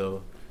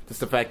 So just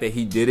the fact that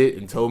he did it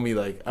and told me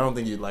like, I don't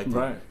think you'd like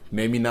it,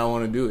 made me not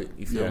want to do it.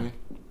 You feel me?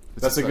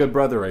 That's a good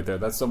brother right there.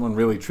 That's someone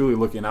really truly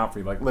looking out for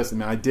you. Like, listen,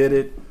 man, I did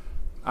it.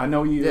 I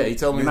know you. Yeah, he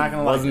told me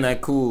it wasn't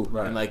that cool,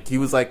 right. And like he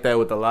was like that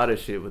with a lot of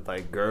shit with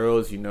like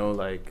girls,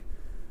 like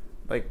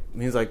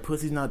he's like,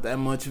 pussy's not that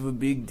much of a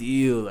big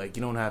deal. Like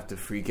you don't have to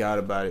freak out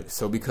about it.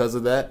 So because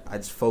of that, I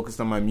just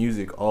focused on my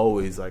music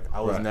always. Like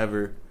I was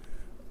never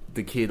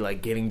the kid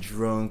like getting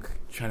drunk,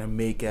 trying to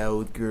make out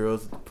with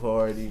girls at the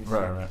party.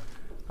 Right.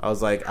 I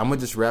was like, I'm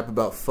gonna just rap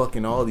about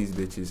fucking all these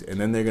bitches,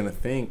 and then they're gonna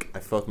think I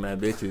fuck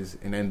mad bitches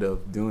and end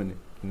up doing it,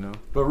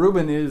 But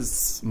Ruben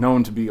is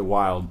known to be a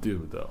wild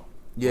dude, though.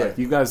 Yeah, like,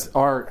 you guys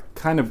are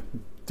kind of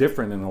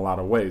different in a lot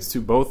of ways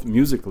too, both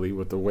musically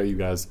with the way you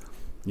guys,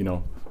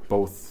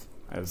 both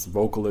as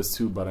vocalists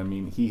too. But I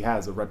mean, he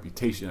has a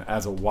reputation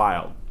as a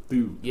wild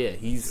dude. Yeah,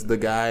 he's the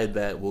guy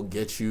that will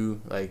get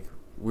you. Like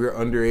we're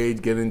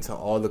underage, get into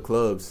all the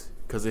clubs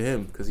because of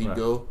him. Because he'd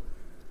go.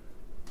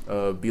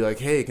 Be like,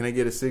 hey, can I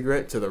get a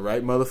cigarette to the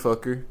right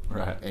motherfucker?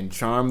 Right. And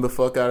charm the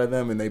fuck out of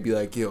them, and they'd be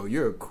like, yo,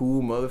 you're a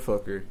cool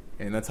motherfucker.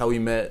 And that's how we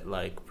met,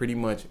 like, pretty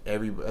much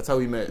everybody. That's how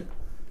we met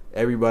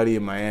everybody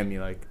in Miami.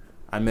 Like,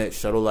 I met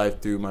Shuttle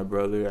Life through my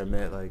brother. I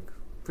met, like,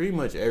 pretty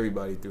much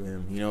everybody through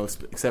him, you know,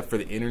 except for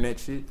the internet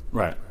shit.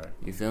 Right.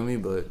 You feel me?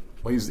 But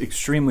well, he's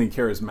extremely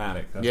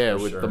charismatic.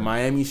 That's with the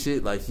Miami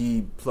shit, like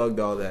he plugged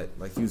all that.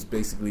 Like he was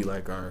basically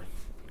like our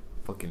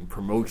fucking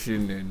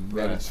promotion and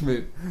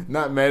management.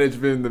 Not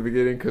management in the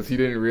beginning because he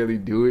didn't really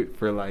do it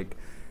for like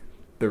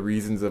the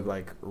reasons of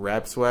like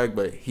rap swag,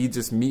 but he'd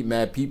just meet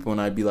mad people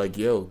and I'd be like,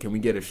 yo, can we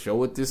get a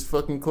show at this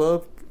fucking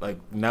club? Like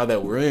now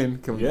that we're in,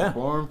 can we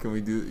perform? Can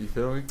we do? You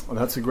feel me? Well,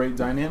 that's a great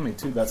dynamic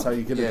too. That's how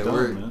you get it done,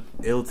 we're man.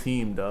 Ill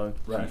team, dog.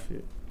 Right.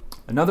 Shit.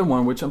 Another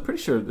one, which I'm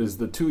pretty sure is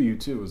the two of you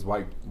too, is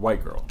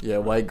White Girl. Yeah,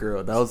 right? White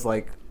Girl. That was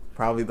like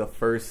probably the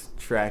first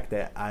track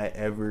that I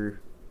ever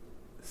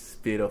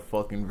spit a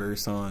fucking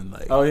verse on.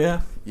 Like, oh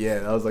yeah, yeah.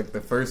 That was like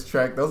the first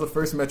track. That was the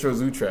first Metro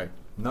Zoo track.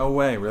 No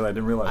way, really? I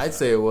didn't realize. I'd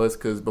say it was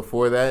because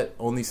before that,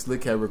 only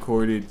Slick had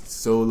recorded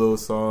solo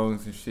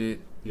songs and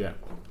shit. Yeah.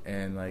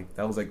 And like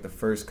that was like the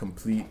first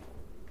complete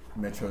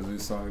Metro Zoo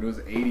song. It was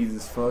 80s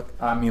as fuck.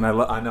 I mean, I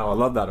know, I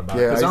love that about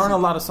it. Because there aren't a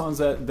lot of songs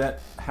that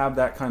have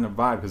that kind of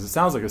vibe. Because it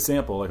sounds like a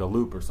sample, like a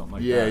loop or something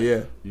like that.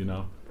 Yeah. You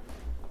know,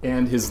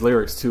 and his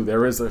lyrics too.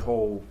 There is a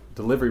whole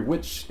delivery.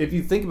 Which, if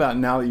you think about it,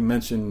 now that you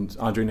mentioned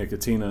Andre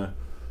Nicotina,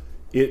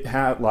 it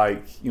had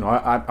like, you know,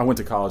 I went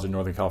to college in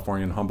Northern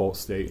California in Humboldt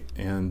State,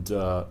 and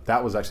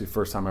that was actually the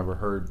first time I ever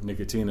heard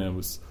Nicotina. It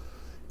was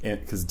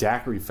because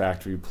Daiquiri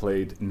Factory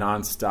played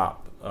nonstop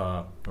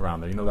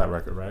around there. You know that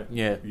record, right?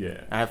 Yeah.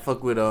 I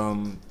fuck with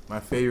my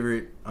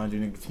favorite Andre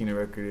Nicotina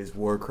record is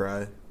War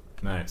Cry.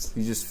 Nice.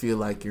 You just feel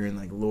like you're in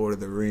like Lord of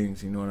the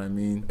Rings. You know what I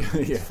mean?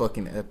 It's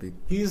fucking epic.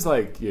 He's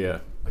like,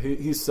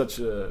 he's such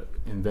a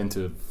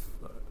inventive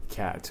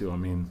cat too. I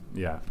mean,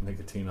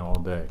 Nicotina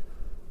all day.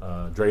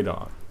 Dre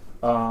Dog.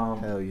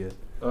 Hell yeah.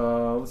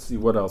 Let's see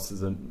what else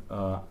is in.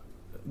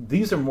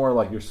 These are more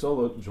like your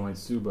solo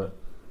joints too, but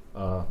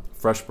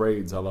Fresh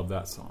Braids, I love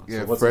that song.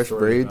 Yeah, so Fresh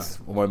Braids.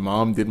 My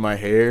mom did my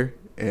hair,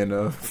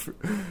 and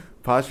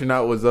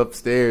Passionate was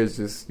upstairs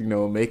just, you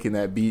know, making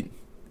that beat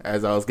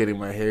as I was getting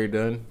my hair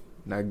done.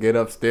 And I get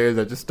upstairs,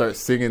 I just start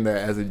singing that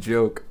as a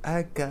joke.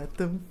 I got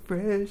them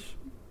fresh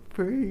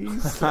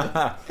braids.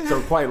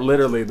 So quite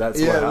literally,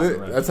 that's what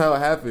happened. Right? That's how it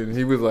happened.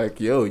 He was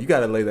like, yo, you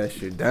gotta lay that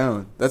shit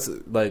down. That's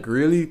like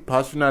really,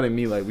 Passionate and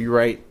me, like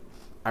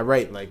I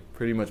write like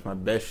pretty much my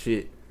best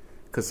shit.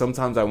 Because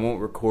sometimes I won't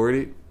record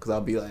it because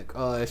I'll be like,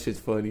 oh, that shit's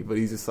funny. But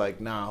he's just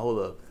like, nah, hold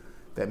up.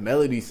 That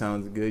melody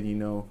sounds good, you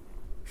know.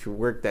 You should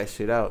work that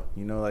shit out.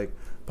 You know, like,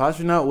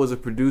 Passionate was a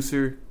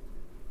producer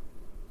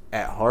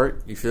at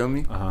heart. You feel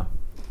me? Uh-huh.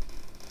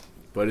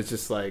 But it's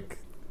just like,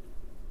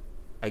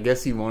 I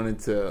guess he wanted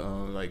to,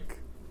 like,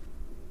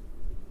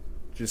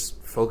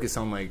 just focus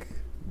on, like,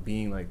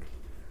 being, like,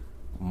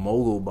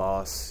 mogul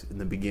boss in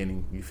the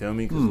beginning. You feel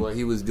me? Because what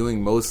he was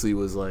doing mostly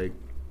was, like,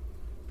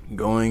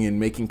 going and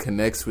making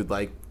connects with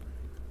like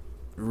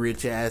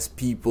rich ass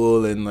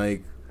people and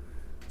like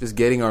just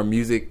getting our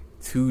music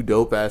to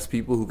dope ass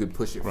people who could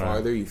push it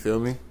farther. You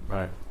feel me?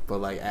 Right. But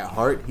like at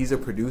heart, he's a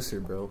producer,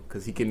 bro,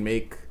 because he can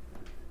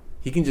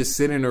just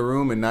sit in a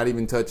room and not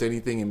even touch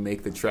anything and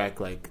make the track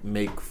like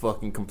make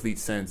fucking complete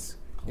sense.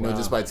 You know,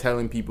 just by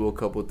telling people a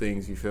couple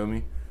things. You feel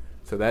me?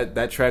 So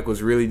that track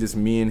was really just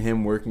me and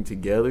him working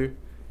together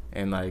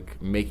and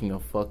like making a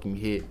fucking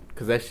hit,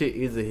 because that shit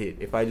is a hit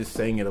if I just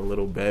sang it a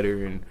little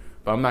better.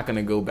 But I'm not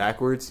gonna go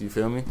backwards. You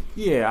feel me?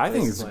 Yeah, I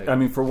think it's like, I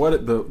mean, for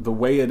what the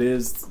way it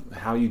is,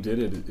 how you did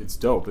it, it's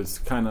dope. It's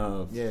kind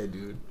of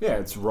dude. Yeah,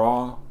 it's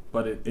raw,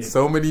 but it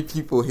so many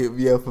people hit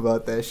me up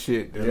about that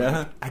shit. They're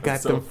like, I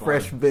got them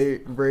fresh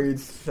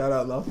braids. Shout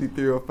out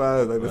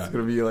Lofty305. Like that's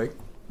gonna be like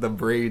the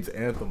braids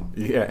anthem.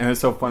 Yeah, and it's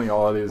so funny.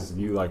 All it is,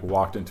 you like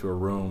walked into a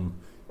room,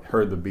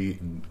 heard the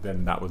beat, and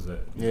then that was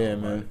it. Yeah,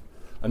 man. Like,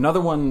 another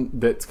one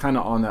that's kind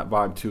of on that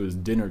vibe too is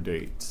Dinner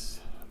Date.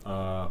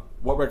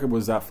 What record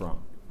was that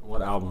from?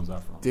 What album was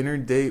that from? Dinner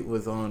Date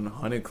was on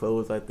 100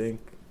 Clothes, I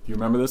think. Do you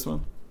remember this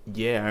one?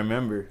 Yeah, I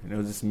remember. And it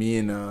was just me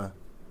and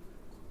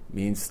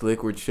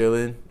Slick were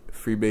chilling.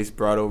 Freebase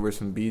brought over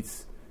some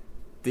beats.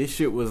 This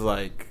shit was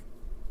like,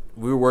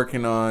 we were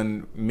working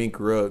on Mink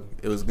Rug.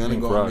 It was gonna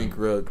go on Mink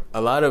Rug.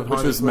 A lot of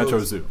which was Metro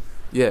Zoo.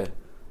 Yeah,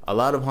 a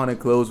lot of 100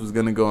 Clothes was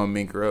gonna go on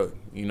Mink Rug.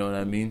 You know what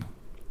I mean?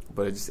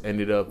 But it just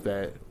ended up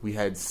that we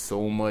had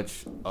so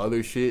much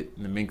other shit,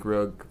 and the Mink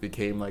Rug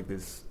became like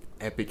this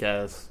epic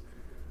ass.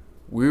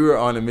 We were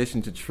on a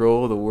mission to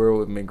troll the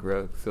world with Mink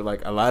Rug. So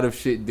like a lot of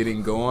shit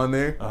didn't go on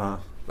there.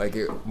 Like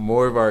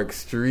more of our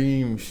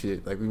extreme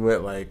shit. Like we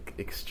went like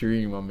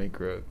extreme on Mink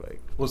Rug.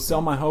 Like, well,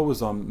 Sell My Hoe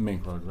was on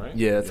Mink Rug, right?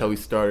 Yeah, that's how we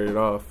started it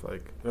off.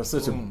 Like that's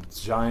such a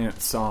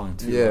giant song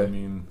too. Yeah. I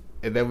mean,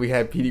 and then we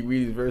had Petey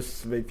Weedy's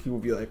verse to make people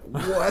be like,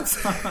 what?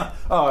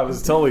 Oh, it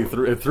was totally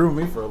it threw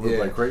me for a loop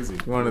like crazy.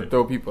 You wanted to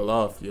throw people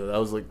off, yo. That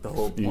was like the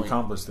whole point. You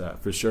accomplished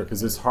that for sure,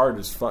 because it's hard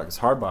as fuck. It's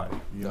hard body.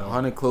 You know?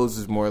 100 Clothes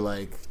is more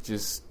like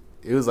just,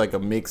 it was like a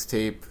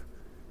mixtape.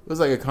 It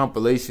was like a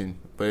compilation,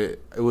 but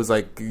it was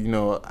like, you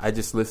know, I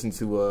just listened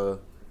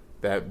to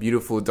that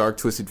beautiful Dark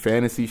Twisted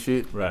Fantasy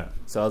shit. Right.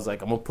 So I was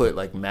like, I'm gonna put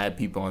like mad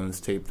people on this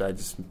tape that I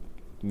just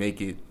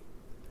make it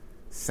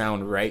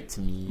sound right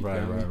to me.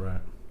 Right.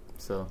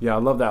 So yeah, I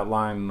love that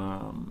line.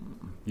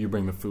 You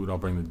bring the food, I'll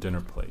bring the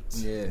dinner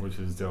plates. Yeah. Which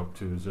is dope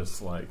too. It's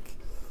just like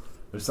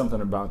there's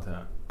something about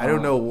that. I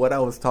don't know what I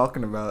was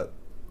talking about,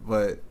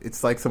 but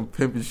it's like some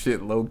pimpin'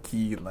 shit, low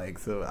key. Like,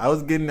 so I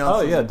was getting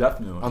on.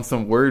 Definitely on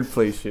some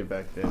wordplay shit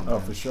back then. Oh,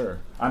 for sure.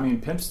 I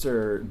mean,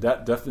 Pimpster,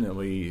 that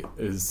definitely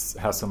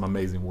has some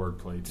amazing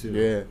wordplay too.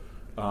 Yeah.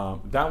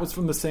 That was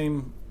from the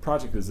same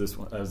project as this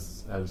one,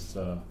 as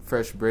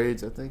Fresh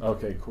Braids, I think.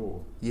 Okay,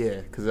 cool.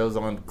 Yeah, because that was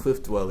on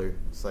Cliff Dweller.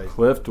 It's like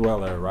Cliff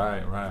Dweller,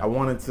 right. I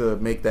wanted to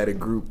make that a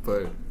group,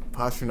 but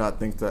Postronaut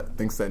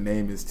thinks that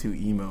name is too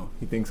emo.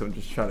 He thinks I'm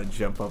just trying to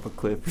jump off a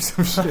cliff or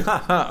some shit.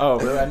 Oh,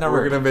 really?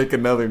 We're gonna make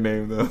another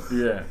name though.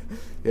 Yeah.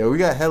 Yeah, we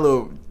got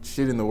hella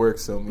shit in the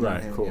works, so me right,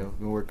 and him, cool.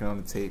 Been working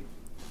on the tape.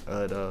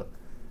 That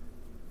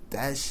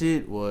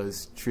shit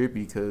was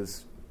trippy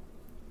because,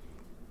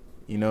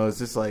 it's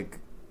just like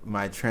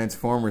my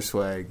Transformer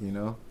swag,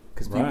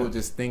 because people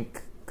just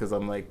think because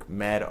I'm like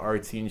mad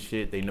artsy and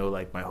shit, they know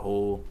like my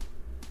whole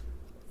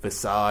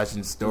visage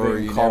and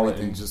story and call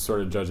everything. it and just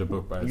sort of judge a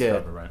book by its Yeah.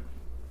 cover, right?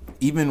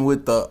 Even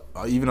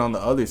on the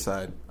other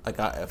side, like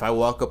if I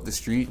walk up the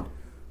street,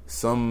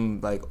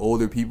 some like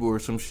older people or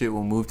some shit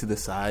will move to the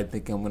side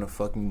thinking I'm gonna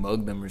fucking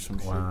mug them or some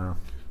shit. Or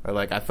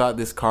like I thought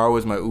this car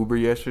was my Uber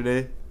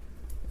yesterday,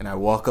 and I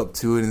walk up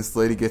to it and this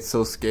lady gets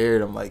so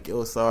scared. I'm like,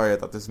 yo, sorry, I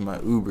thought this was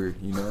my Uber,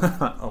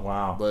 Oh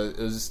wow. But it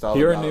was just all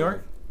Here about, in New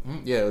York?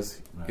 Yeah,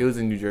 it was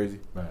in New Jersey.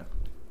 Right.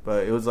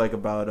 But it was like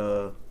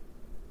about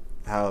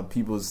how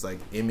people's like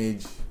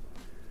image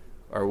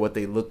or what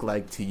they look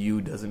like to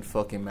you doesn't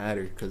fucking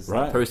matter, because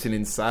the person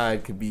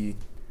inside could be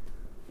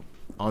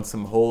on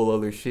some whole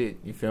other shit.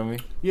 You feel me?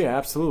 Yeah,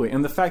 absolutely.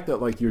 And the fact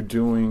that like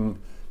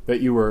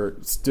you were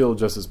still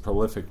just as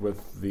prolific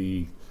with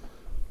the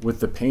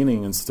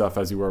painting and stuff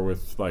as you were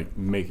with like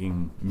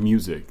making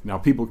music. Now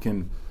people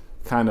can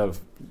kind of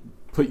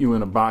put you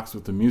in a box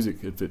with the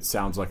music if it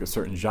sounds like a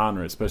certain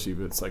genre, especially if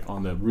it's like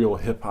on the real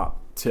hip hop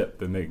tip,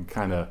 then they can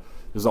kind of,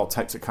 there's all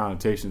types of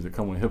connotations that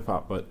come with hip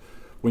hop. But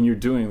when you're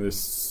doing this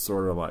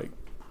sort of like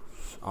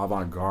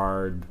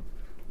avant-garde,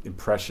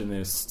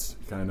 impressionist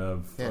kind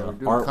of we're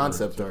doing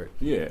concept art.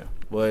 Yeah.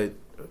 But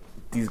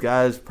these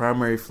guys,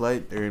 Primary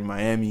Flight, they're in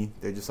Miami.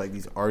 They're just like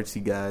these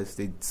artsy guys.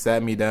 They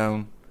sat me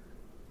down,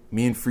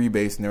 me and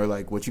Freebase, and they were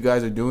like, what you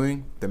guys are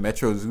doing, the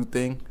Metro Zoo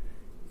thing,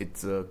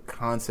 it's a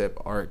concept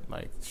art.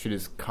 Like, shit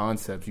is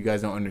concept. You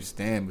guys don't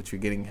understand, but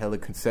you're getting hella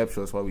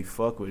conceptual. That's why we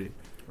fuck with it.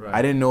 Right.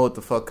 I didn't know what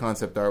the fuck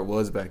concept art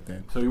was back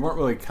then. So you weren't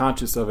really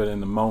conscious of it in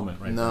the moment,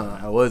 right? No,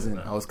 I wasn't.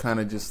 Right. I was kind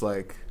of just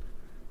like,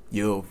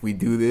 yo, if we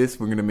do this,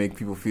 we're going to make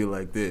people feel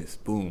like this.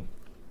 Boom.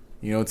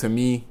 To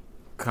me,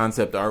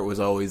 concept art was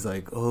always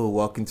like, oh,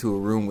 walk into a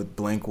room with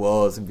blank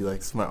walls and be like,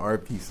 it's my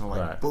art piece. I'm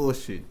like,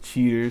 bullshit,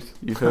 cheaters.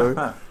 You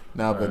know?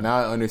 But now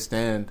I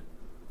understand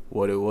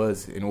what it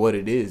was and what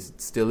it is.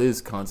 It still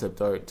is concept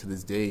art to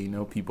this day.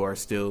 People are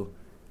still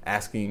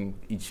asking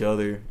each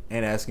other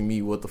and asking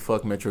me what the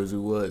fuck Metro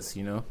Zoo was,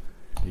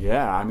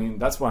 Yeah, I mean,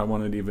 that's why I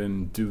wanted to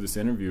even do this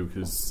interview,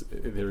 because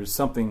there is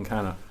something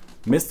kind of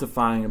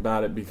mystifying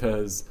about it,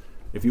 because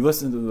if you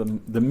listen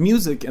to the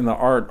music and the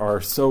art they're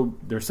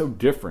so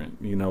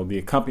different, the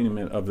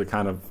accompaniment of the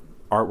kind of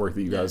artwork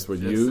that you guys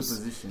would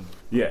use.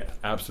 Yeah,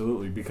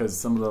 absolutely, because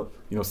some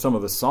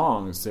of the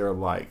songs,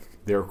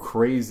 they're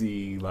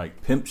crazy,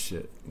 like pimp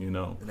shit, And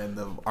then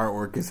the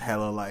artwork is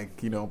hella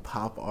like,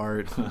 pop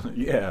art.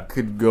 Yeah.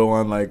 Could go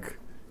on like,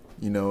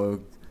 your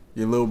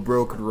little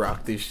bro could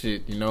rock this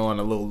shit, on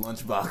a little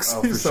lunchbox.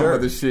 Oh, for some sure.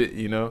 of the shit,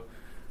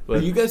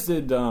 But you guys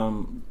did,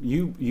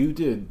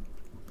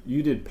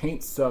 you did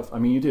paint stuff. I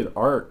mean, you did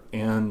art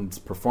and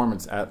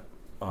performance at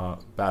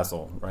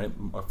Basel, right?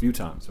 A few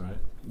times, right?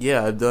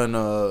 Yeah, I've done,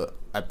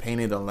 I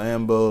painted a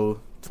Lambo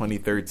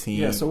 2013.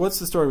 Yeah, so what's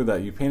the story with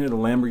that? You painted a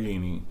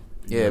Lamborghini.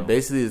 Yeah,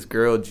 basically this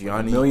girl,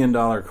 Gianni. $1 million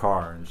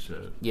car and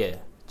shit. Yeah.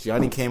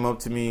 Gianni came up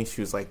to me. She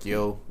was like,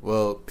 yo,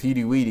 well,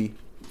 Petey Weedy,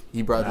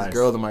 he brought this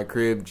girl to my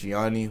crib,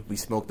 Gianni. We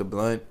smoked a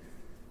blunt.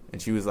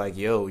 And she was like,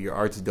 yo, your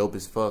art's dope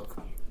as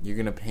fuck. You're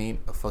going to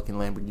paint a fucking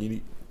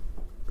Lamborghini?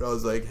 I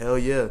was like, hell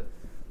yeah.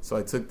 So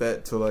I took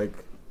that to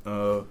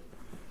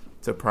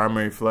to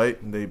Primary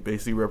Flight. And they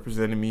basically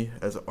represented me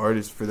as an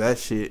artist for that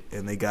shit.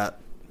 And they got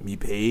me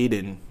paid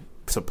and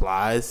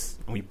supplies.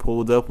 And we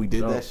pulled up. We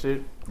did that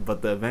shit.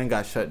 But the event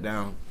got shut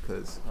down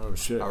because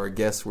our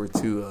guests were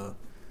too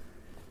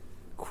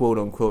quote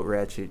unquote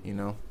ratchet,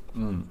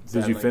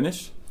 Did you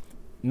finish?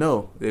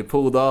 No, they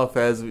pulled off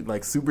as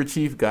like Super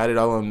Chief got it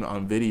all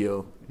on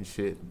video and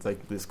shit. It's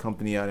like this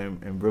company out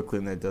in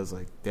Brooklyn that does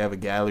they have a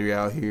gallery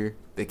out here.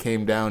 They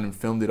came down and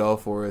filmed it all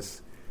for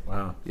us.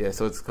 Wow. Yeah,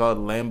 so it's called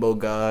Lambo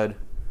God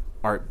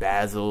Art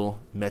Basel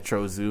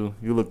Metro Zoo.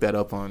 You look that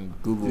up on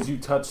Google. Did you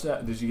touch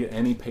that? Did you get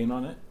any paint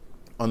on it?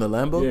 On the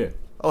Lambo? Yeah.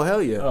 Oh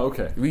hell yeah! Oh,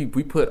 okay. We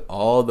put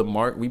all the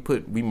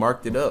we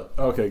marked it up.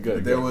 Okay,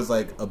 good. There was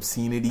like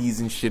obscenities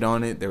and shit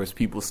on it. There was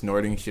people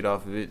snorting shit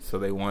off of it, so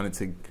they wanted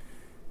to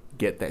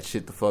get that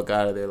shit the fuck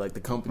out of there. Like the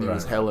company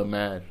was hella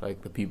mad.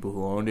 Like the people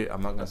who owned it,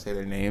 I'm not gonna say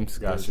their names.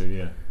 Gotcha.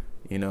 Yeah.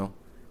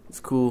 It's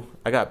cool.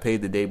 I got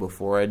paid the day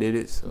before I did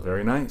it. So.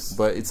 Very nice.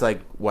 But it's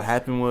like, what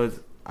happened was,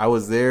 I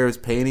was there, I was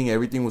painting,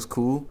 everything was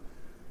cool,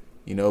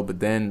 you know, but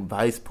then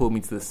Vice pulled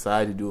me to the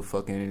side to do a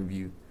fucking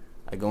interview.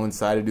 I go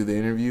inside to do the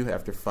interview.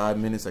 After 5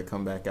 minutes, I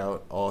come back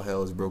out. All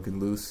hell is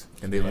broken loose.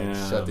 And they, like,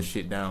 shut the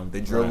shit down.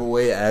 They drove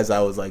away as I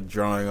was, like,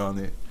 drawing on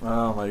it.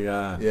 Oh, my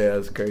God. Yeah, it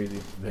was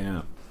crazy.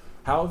 Damn.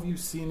 How have you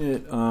seen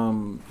it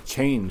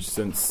change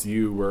since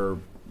you were,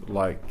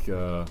 like,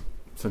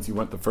 since you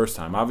went the first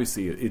time?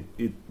 Obviously,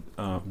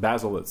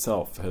 Basel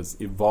itself has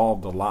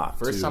evolved a lot.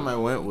 First time I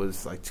went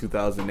was, like,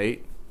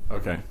 2008.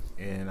 Okay.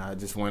 And I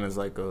just went as,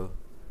 like,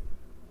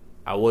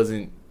 I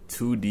wasn't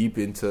too deep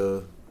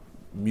into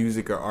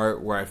music or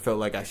art where I felt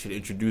like I should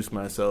introduce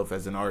myself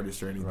as an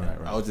artist or anything. Right.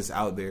 I was just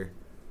out there.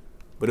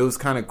 But it was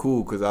kind of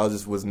cool because I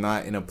was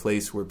not in a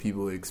place where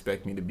people would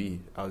expect me to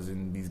be. I was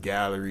in these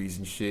galleries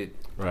and shit.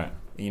 Right.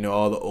 And, you know,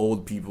 all the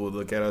old people would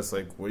look at us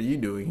like, what are you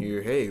doing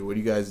here? Hey, what do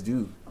you guys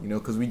do? You know,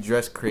 because we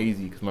dressed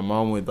crazy. Because my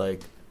mom would,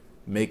 like,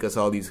 make us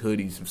all these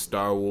hoodies of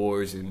Star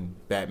Wars and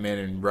Batman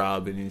and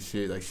Robin and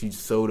shit. Like, she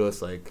sewed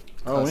us, like,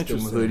 custom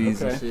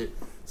hoodies and shit.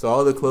 So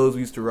all the clothes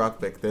we used to rock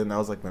back then, that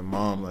was like my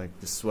mom, like,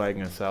 just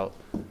swagging us out.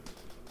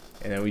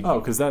 And then we... Oh,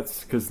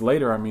 because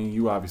later, I mean,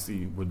 you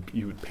obviously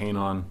would paint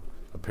on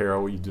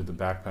apparel. You did the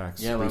backpacks.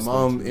 Yeah, my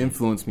mom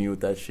influenced me with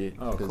that shit.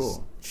 Oh,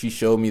 cool. She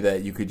showed me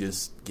that you could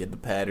just get the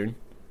pattern.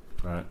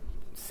 Right.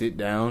 Sit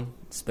down,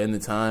 spend the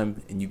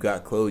time, and you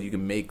got clothes. You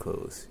can make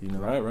clothes, you know?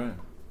 Right.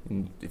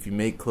 And if you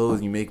make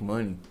clothes, you make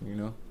money, you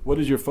know? What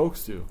did your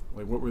folks do?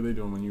 Like, what were they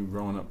doing when you were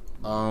growing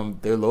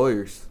up? They're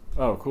lawyers.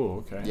 Oh,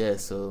 cool. Okay. Yeah,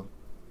 so...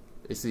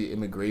 It's the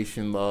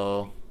immigration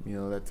law, you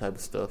know, that type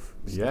of stuff.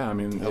 Yeah, I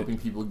mean... Helping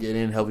people get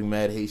in, helping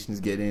mad Haitians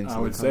get in. I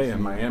would say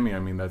in Miami, I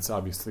mean, that's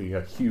obviously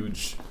a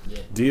huge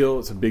deal.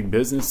 It's a big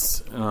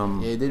business.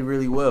 Yeah, it did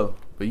really well.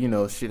 But, you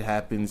know, shit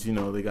happens. You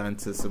know, they got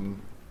into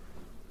some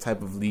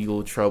type of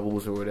legal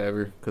troubles or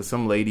whatever. Because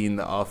some lady in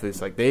the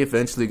office, like, they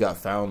eventually got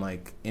found,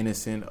 like,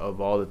 innocent of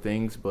all the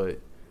things.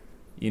 But,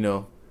 you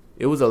know,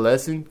 it was a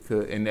lesson.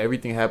 And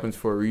everything happens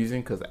for a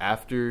reason. Because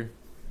after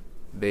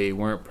they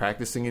weren't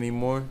practicing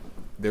anymore...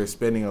 They're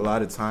spending a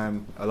lot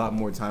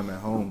more time at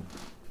home.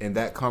 And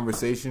that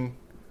conversation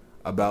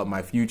about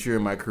my future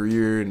and my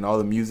career and all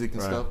the music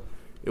and stuff,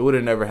 it would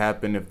have never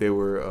happened if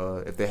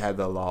they had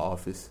the law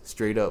office,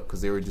 straight up,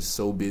 because they were just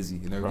so busy.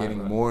 And they were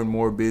getting more and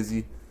more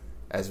busy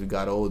as we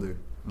got older,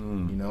 you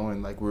know?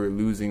 And, like, we were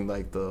losing,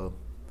 like,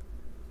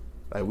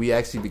 we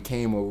actually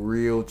became a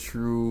real,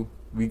 true,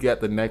 we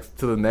got to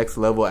the next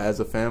level as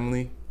a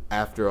family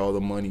after all the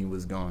money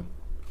was gone.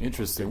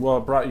 Interesting. Well,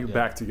 it brought you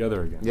back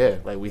together again. Yeah,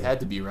 like, we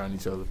had to be around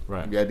each other.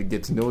 Right. We had to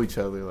get to know each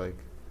other, like.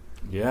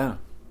 Yeah.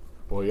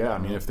 Well, yeah, I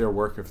mean, if they're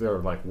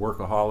like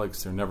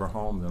workaholics, they're never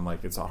home, then,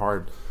 like, it's a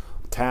hard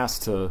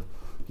task to,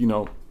 you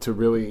know, to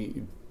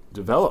really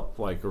develop,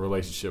 like, a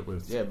relationship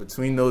with. Yeah,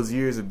 between those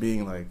years of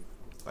being, like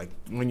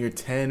when you're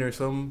 10 or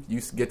something, you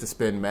get to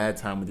spend mad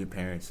time with your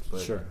parents.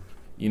 But,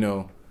 you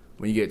know,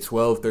 when you get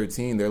 12,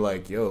 13, they're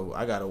like, yo,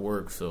 I got to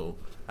work, so...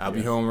 I'll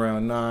be home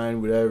around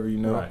 9, whatever, you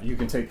know. Right. You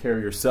can take care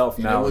of yourself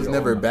now. It was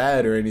never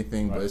bad or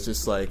anything, but it's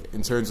just like,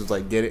 in terms of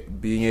like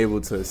being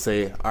able to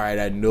say, all right,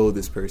 I know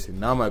this person.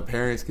 Now my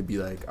parents could be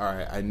like, all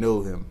right, I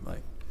know him.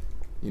 Like,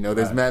 you know,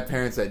 there's mad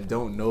parents that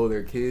don't know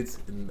their kids,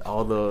 and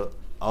all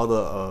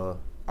the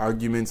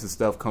arguments and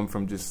stuff come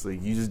from just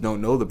like, you just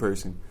don't know the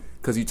person.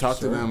 Because you talk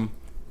to them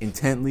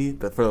intently.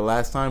 That for the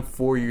last time,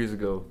 4 years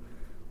ago,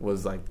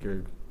 was like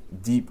your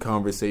deep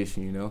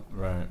conversation, you know.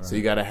 Right. So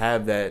you got to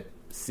have that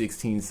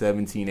 16,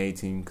 17,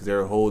 18, because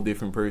they're a whole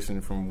different person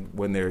from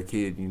when they're a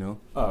kid, you know?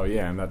 Oh,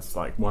 yeah, and that's,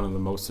 like, one of the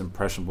most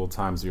impressionable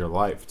times of your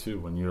life, too,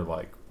 when you're,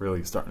 like,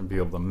 really starting to be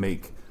able to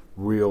make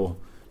real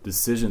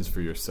decisions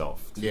for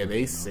yourself. Too, yeah,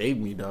 they saved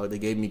me, dog. They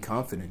gave me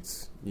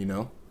confidence, you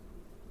know?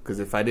 Because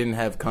if I didn't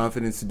have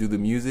confidence to do the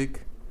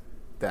music,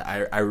 that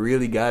I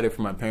really got it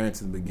from my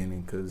parents in the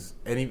beginning, because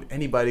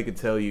anybody could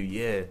tell you,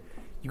 yeah,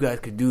 you guys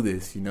could do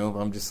this, you know?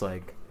 I'm just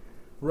like,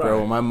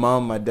 bro, when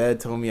my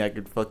dad told me I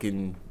could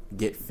fucking...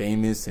 get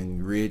famous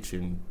and rich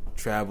and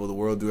travel the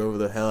world, do whatever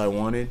the hell I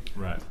wanted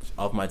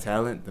off my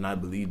talent, then I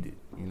believed it,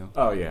 you know?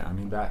 Oh, yeah. I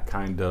mean, that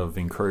kind of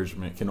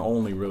encouragement can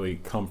only really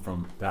come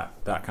from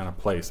that kind of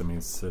place. I mean,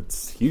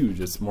 it's huge.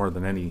 It's more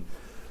than any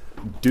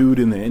dude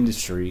in the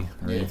industry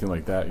or anything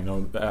like that.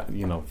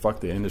 You know, fuck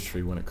the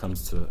industry when it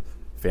comes to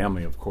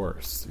family, of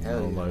course.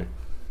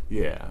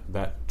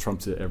 That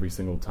trumps it every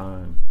single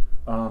time.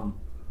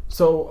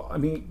 So, I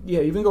mean,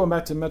 yeah, even going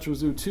back to Metro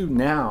Zoo, too,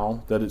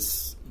 now that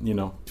it's,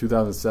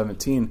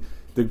 2017,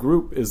 the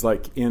group is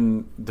like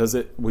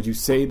would you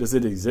say, does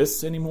it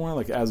exist anymore,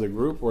 like, as a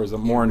group, or is it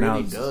more now? It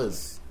really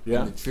does. Yeah.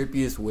 In the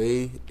trippiest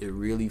way, it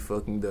really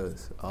fucking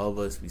does. All of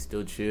us, we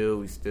still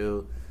chill,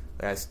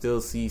 I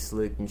still see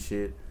Slick and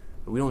shit,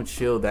 but we don't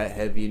chill that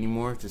heavy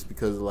anymore just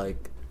because,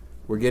 like,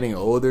 we're getting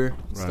older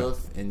and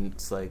stuff, and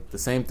it's like the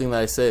same thing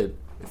that I said.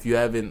 If you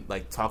haven't,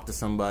 like, talked to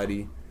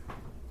somebody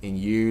in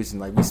years,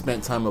 and like we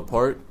spent time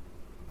apart,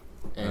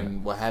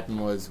 and what happened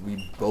was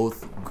we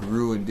both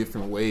grew in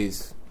different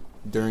ways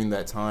during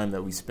that time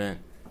that we spent,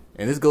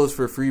 And this goes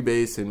for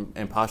Freebase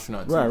and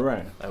Postronaut too.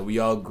 Right. Like, we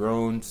all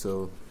grown,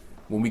 so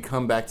when we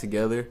come back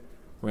together,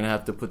 we're gonna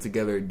have to put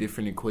together a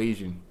different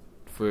equation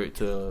for it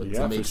to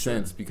make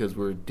sense, because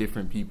we're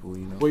different people,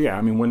 you know. Well, yeah.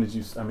 I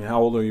mean,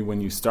 how old are you when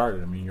you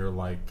started? I mean, you're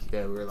like,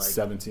 we're like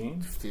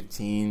 17,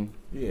 15.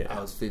 Yeah, I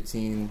was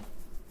 15.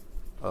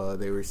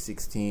 They were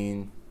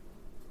 16,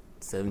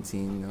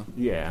 17. You know.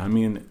 Yeah, I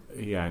mean,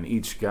 and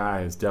each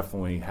guy has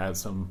definitely had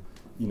some,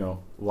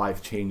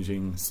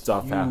 life-changing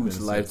stuff happen. Huge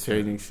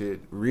life-changing shit.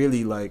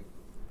 Really, like,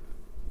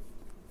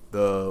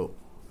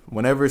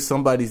 whenever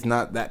somebody's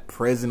not that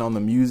present on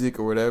the music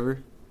or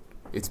whatever,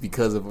 it's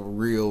because of a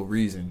real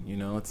reason, you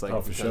know. It's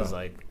like because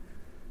like,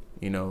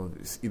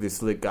 either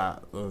Slick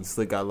got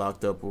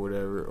locked up or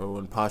whatever, or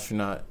when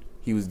Postronaut,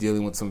 he was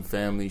dealing with some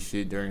family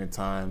shit during a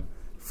time.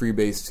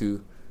 Freebase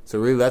too. So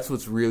really, that's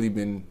what's really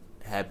been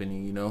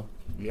happening, you know.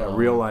 Yeah,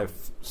 real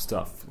life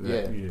stuff.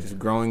 Yeah, just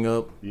growing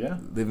up,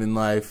 living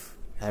life,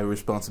 having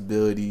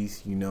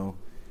responsibilities, you know.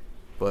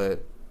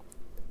 But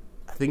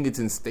I think it's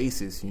in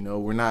stasis, you know.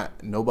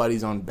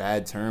 Nobody's on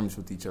bad terms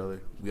with each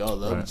other. We all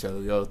love each other.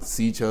 We all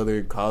see each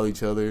other, call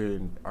each other,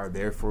 and are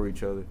there for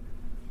each other.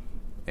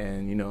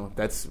 And,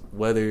 that's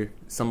whether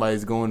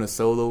somebody's going a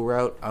solo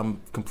route,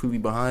 I'm completely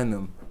behind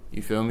them.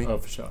 You feel me? Oh,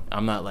 for sure.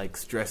 I'm not, like,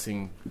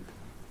 stressing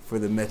for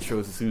the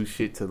Metro Zoo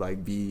shit to,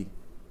 like, be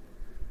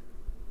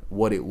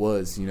what it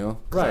was, you know?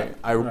 Right.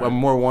 I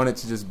more want it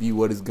to just be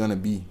what it's gonna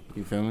be.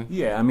 You feel me?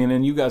 Yeah, I mean,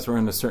 and you guys were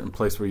in a certain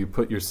place where you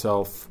put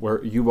yourself,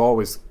 where you've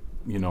always,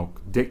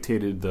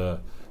 dictated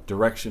the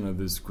direction of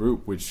this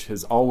group, which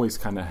has always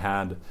kind of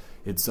had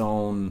its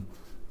own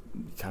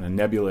kind of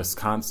nebulous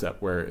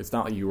concept, where it's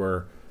not like you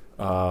were,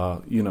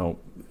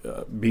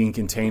 being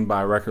contained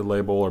by a record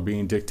label or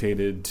being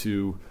dictated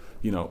to,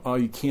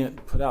 you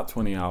can't put out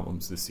 20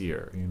 albums this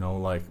year,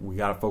 like we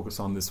got to focus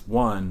on this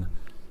one.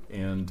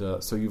 And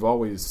so you've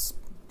always,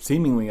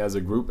 seemingly as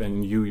a group,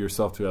 and you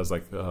yourself too, as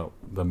like the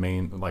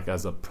main, like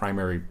as a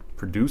primary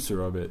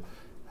producer of it,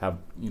 have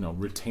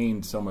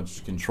retained so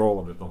much control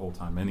of it the whole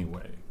time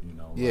anyway.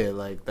 Yeah,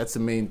 like that's the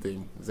main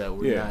thing, is that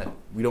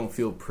we don't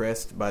feel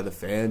pressed by the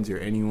fans or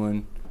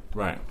anyone,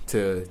 right,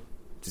 to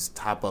just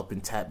top up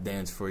and tap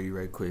dance for you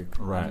right quick.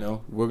 Right.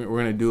 We're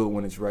gonna do it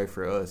when it's right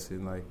for us.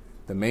 And like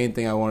the main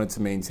thing I wanted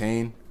to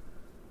maintain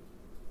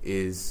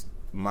is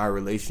my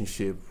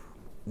relationship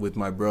with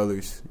my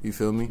brothers. You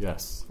feel me?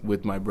 Yes.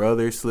 With my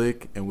brother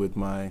Slick and with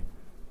my,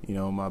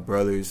 my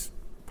brothers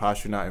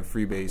Postronaut and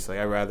Freebase. Like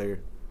I'd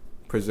rather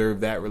preserve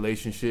that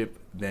relationship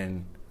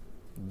than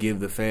give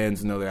the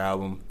fans another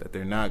album that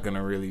they're not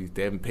gonna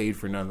they haven't paid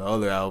for none of the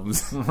other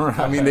albums. Right.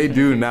 I mean, they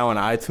do now on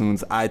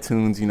iTunes,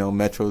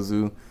 Metro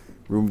Zoo,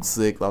 Room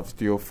Slick,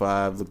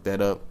 Lofty305, look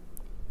that up,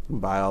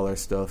 buy all our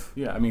stuff.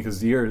 Yeah, I mean, because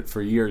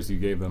for years you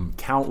gave them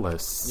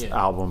countless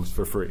albums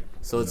for free.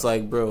 So it's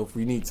like, bro, if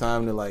we need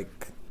time to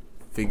like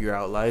figure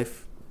out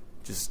life,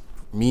 just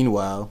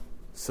meanwhile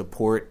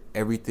support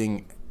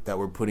everything that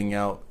we're putting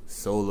out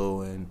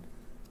solo. And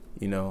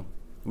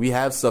we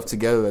have stuff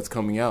together that's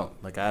coming out.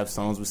 Like I have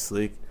songs with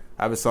Slick.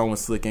 I have a song with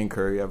Slick and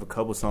Curry. I have a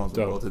couple songs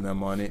with both of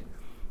them on it.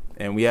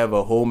 And we have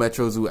a whole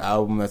Metro Zoo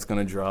album that's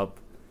going to drop.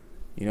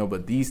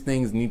 But these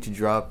things need to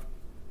drop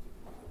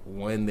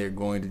when they're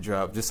going to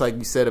drop. Just like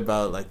you said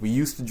about, like, we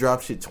used to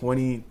drop shit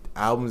 20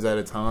 albums at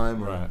a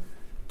time. Right.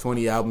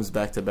 20 albums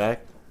back to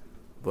back.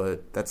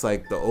 But that's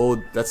like the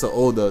old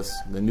us.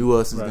 The new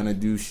us is going to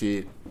do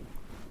shit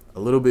a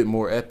little bit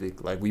more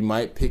epic. Like, we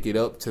might pick it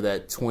up to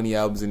that 20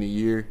 albums in a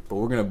year, but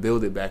we're going to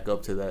build it back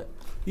up to that.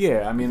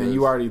 Yeah, I mean,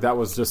 and that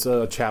was just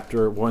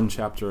one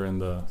chapter in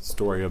the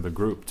story of the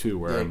group, too.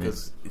 Where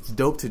because it's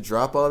dope to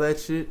drop all that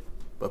shit,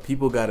 but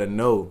people got to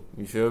know.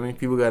 You feel me?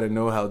 People got to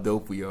know how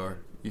dope we are.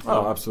 You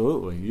feel me?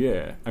 Absolutely,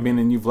 yeah. I mean,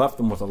 and you've left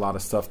them with a lot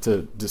of stuff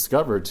to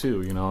discover,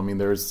 too.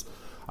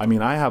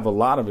 I have a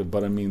lot of it,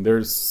 but I mean,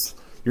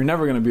 you're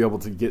never going to be able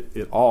to get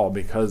it all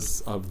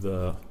because of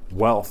the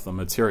wealth of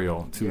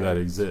material that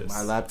exists.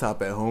 My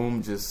laptop at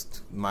home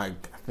I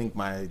think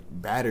my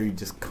battery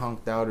just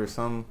conked out or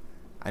something.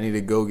 I need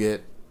to go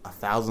get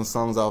 1,000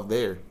 songs off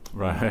there.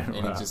 Right. And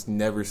it just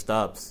never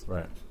stops.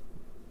 Right.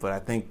 But I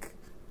think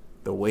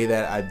the way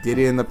that I did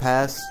it in the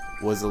past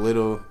was it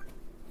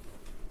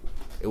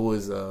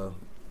was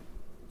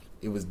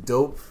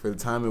dope for the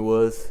time it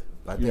was.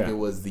 I think it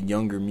was the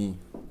younger me,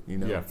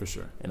 Yeah, for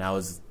sure. And I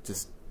was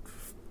just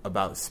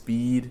about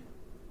speed,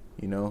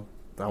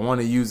 I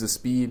want to use the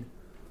speed,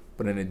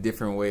 but in a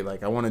different way.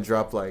 Like I want to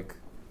drop like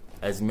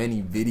as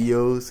many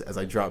videos as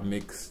I drop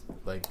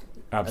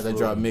as I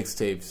drop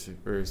mixtapes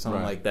or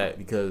something like that,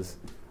 because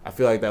I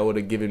feel like that would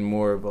have given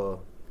more of a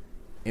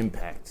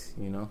impact,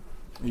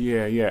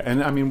 Yeah,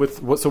 and I mean,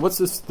 what's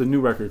this the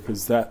new record?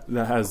 Because that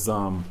has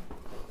Come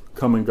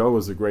and Go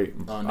is a great.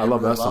 I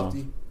love that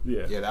song.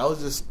 Yeah, that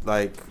was just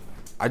like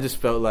I just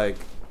felt like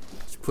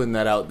just putting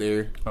that out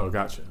there. Oh,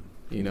 gotcha.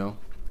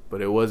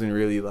 But it wasn't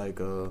really like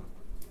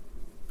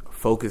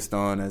focused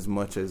on as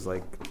much as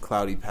like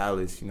Cloudy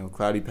Palace.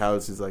 Cloudy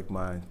Palace is like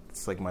my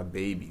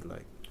baby.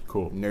 Like,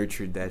 cool.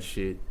 Nurtured that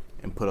shit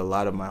and put a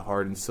lot of my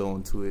heart and soul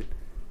into it.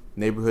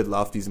 Neighborhood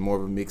Lofty's more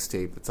of a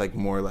mixtape. It's like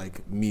more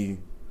like me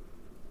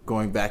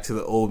going back to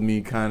the old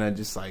me, kind of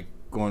just like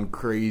going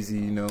crazy,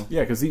 you know.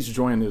 Yeah, because each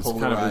joint is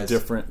Polarized. kind of a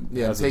different.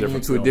 Yeah, taking you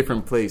to a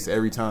different place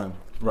every time.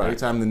 Right. Every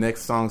time the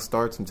next song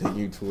starts, I'm taking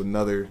you to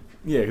another.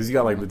 Yeah, because you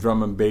got like the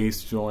drum and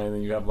bass joint,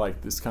 and you have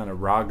like this kind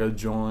of raga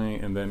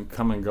joint, and then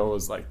Come and Go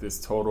is like this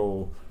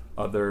total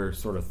other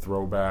sort of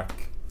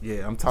throwback.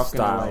 Yeah, I'm talking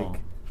style.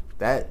 like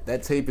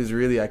that tape is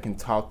really, I can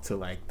talk to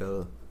like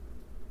the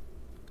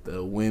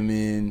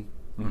women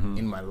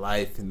in my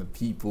life and the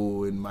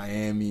people in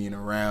Miami and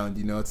around,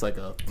 you know. It's like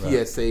a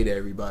PSA to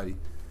everybody.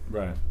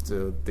 Right.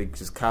 So they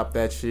just cop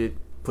that shit,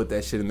 put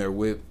that shit in their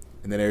whip,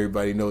 and then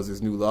everybody knows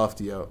there's new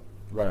Lofty out.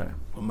 Right.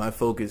 But my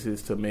focus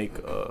is to make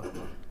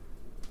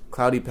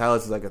Cloudy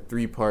Palace is like a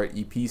 3-part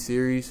EP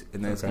series,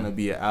 and then it's gonna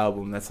be an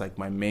album. That's like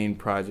my main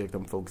project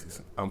I'm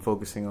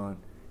focusing on.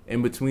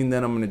 In between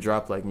then, I'm gonna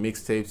drop like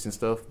mixtapes and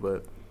stuff.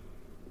 But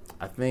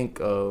I think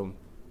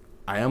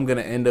I am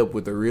gonna end up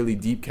with a really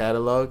deep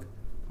catalog.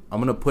 I'm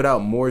gonna put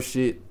out more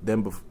shit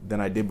than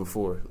I did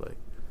before. Like,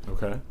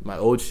 my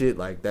old shit,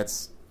 like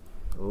that's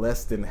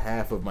less than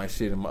half of my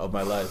shit of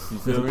my life. You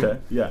feel me?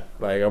 Yeah.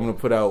 Like, I'm gonna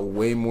put out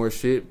way more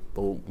shit,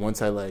 but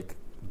once I like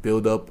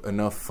build up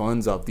enough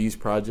funds off these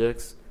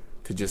projects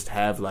to just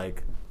have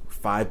like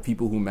 5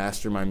 people who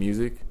master my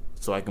music,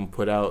 so I can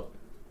put out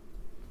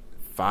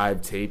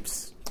 5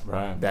 tapes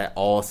that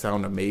all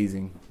sound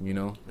amazing, you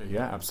know?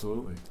 Yeah,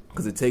 absolutely.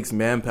 Because it takes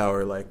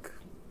manpower. Like,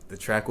 the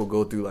track will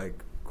go through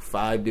like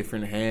 5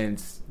 different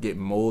hands, get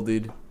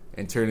molded,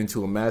 and turn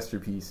into a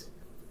masterpiece.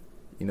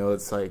 You know,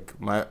 it's like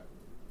my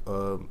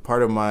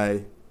part of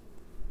my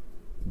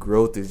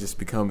growth is just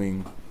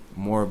becoming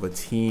more of a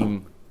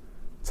team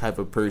type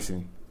of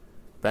person.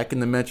 Back in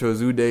the Metro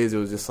Zoo days, it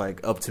was just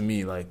like up to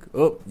me. Like,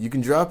 oh, you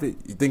can drop it.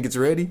 You think it's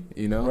ready?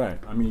 You know? Right.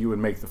 I mean, you would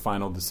make the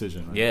final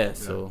decision. Right? Yeah.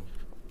 So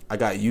I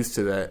got used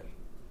to that.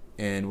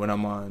 And when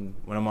I'm on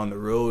the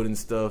road and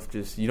stuff,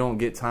 just you don't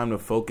get time to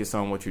focus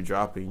on what you're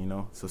dropping, you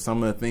know. So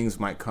some of the things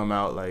might come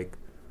out like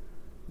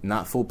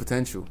not full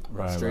potential,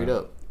 straight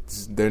up.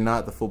 They're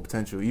not the full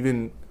potential.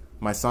 Even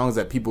my songs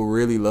that people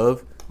really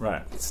love,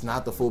 it's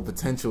not the full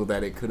potential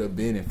that it could have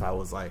been if I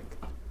was like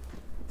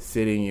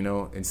sitting, you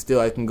know. And still,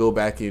 I can go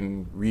back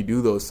and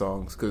redo those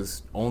songs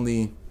because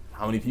only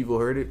how many people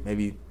heard it?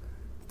 Maybe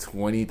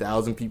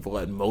 20,000 people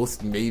at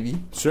most,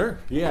 maybe. Sure.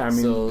 Yeah, I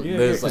mean, so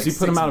because like you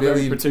put them out a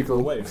very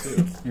particular way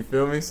too. You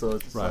feel me? So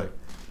it's just like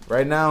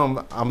right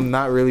now, I'm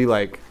not really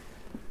like,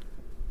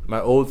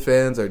 my old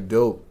fans are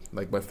dope.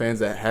 Like, my fans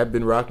that have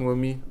been rocking with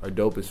me are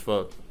dope as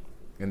fuck,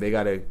 and they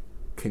gotta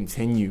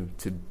continue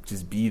to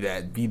just be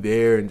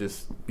there and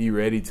just be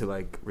ready to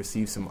like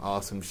receive some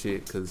awesome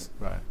shit. Because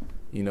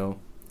you know,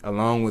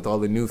 along with all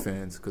the new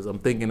fans, because I'm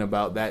thinking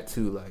about that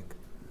too. Like,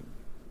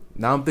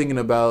 now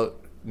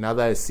that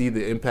I see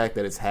the impact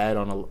that it's had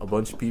on a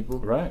bunch of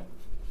people,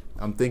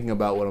 I'm thinking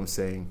about what I'm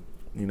saying,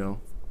 you know,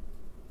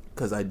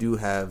 because I do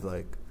have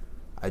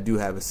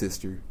a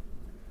sister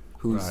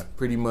who's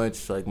pretty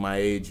much like my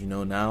age, you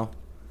know. Now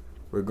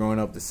we're growing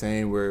up the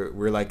same.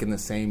 We're like in the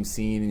same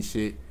scene and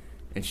shit.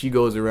 And she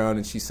goes around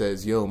and she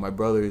says, "Yo, my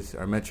brothers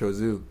are Metro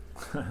Zoo,"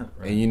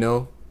 and you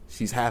know,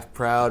 she's half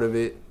proud of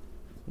it.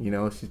 You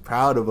know, she's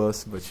proud of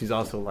us, but she's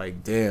also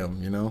like,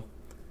 "Damn, you know,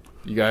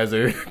 you guys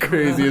are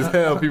crazy as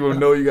hell. People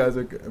know you guys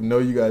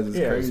as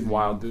crazy,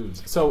 wild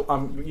dudes." So,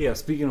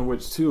 speaking of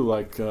which, too,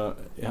 like,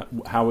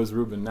 how is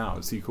Ruben now?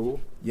 Is he cool?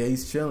 Yeah,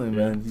 he's chilling,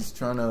 man. He's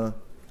trying to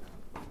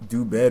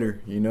do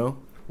better, you know.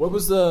 What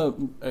was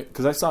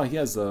because I saw he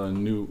has a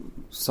new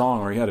song,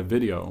 or he had a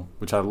video,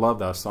 which I love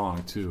that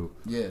song too.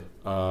 Yeah.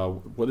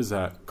 What is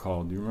that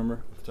called? Do you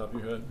remember off the top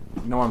of your head?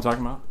 You know what I'm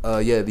talking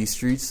about? Yeah, These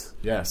Streets.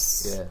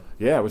 Yes.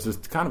 Yeah, it was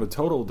just kind of a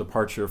total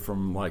departure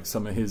from like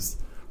some of his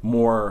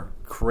more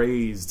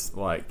crazed,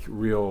 like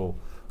real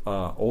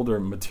older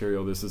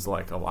material. This is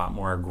like a lot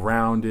more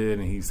grounded,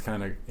 and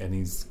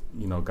he's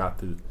you know got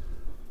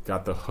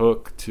the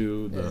hook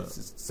to the.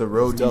 It's the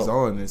road he's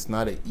on. It's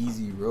not an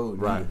easy road,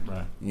 right?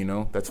 You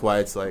know, that's why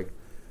it's like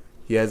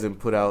he hasn't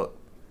put out.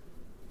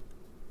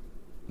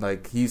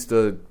 Like, he used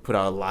to put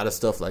out a lot of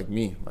stuff like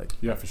me, like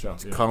for sure,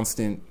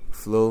 constant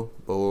flow.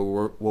 But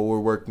what we're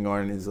working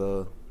on is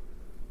you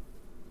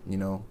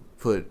know,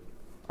 put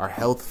our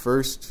health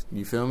first.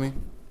 You feel me?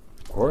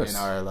 Of course.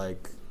 And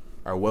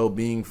our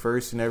well-being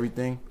first and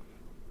everything,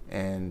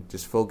 and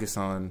just focus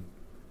on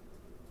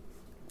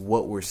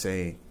what we're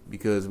saying,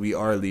 because we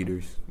are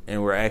leaders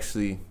and we're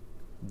actually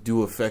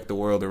do affect the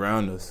world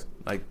around us.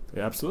 Like,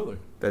 absolutely.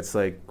 That's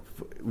like,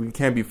 we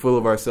can't be full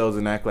of ourselves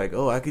and act like,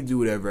 oh, I could do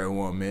whatever I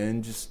want,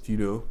 man. Just, you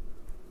know.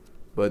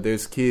 But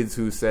there's kids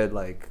who said,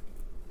 like,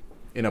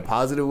 in a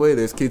positive way,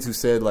 there's kids who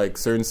said, like,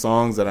 certain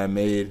songs that I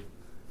made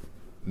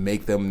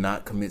make them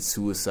not commit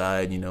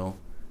suicide, you know,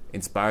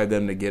 inspire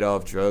them to get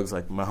off drugs.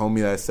 Like, my homie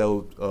that I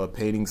sell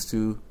paintings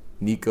to,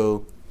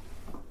 Nico,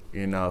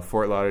 in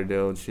Fort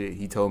Lauderdale and shit,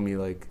 he told me,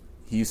 like,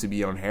 he used to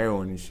be on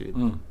heroin and shit.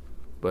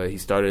 But he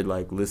started,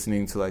 like,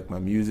 listening to, like, my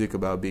music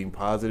about being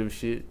positive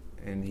shit,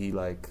 and he,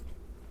 like,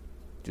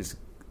 just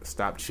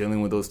stopped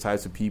chilling with those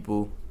types of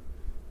people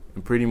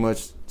And pretty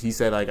much, he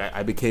said, like,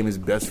 I became his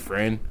best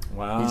friend.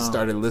 Wow. He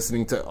started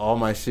listening to all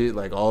my shit,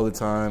 like, all the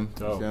time. Dope.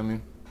 You know what I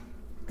mean?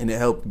 And it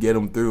helped get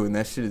him through, and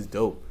that shit is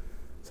dope.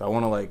 So I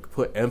want to, like,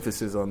 put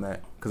emphasis on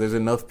that. Because there's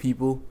enough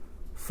people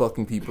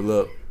fucking people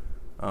up.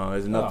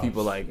 There's enough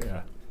people, like,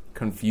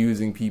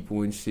 confusing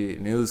people and shit.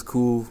 And it was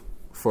cool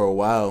for a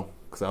while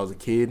because I was a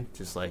kid,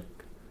 just, like...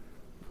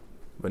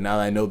 But now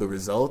that I know the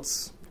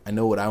results, I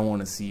know what I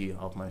want to see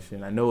off my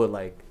shit. I know it,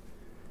 like...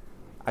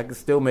 I can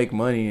still make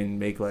money and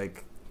make,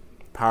 like...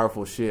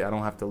 powerful shit. I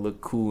don't have to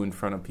look cool in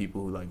front of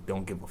people who like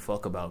don't give a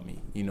fuck about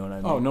me. You know what I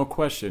mean? Oh, no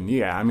question.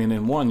 Yeah, I mean,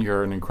 in one,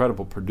 you're an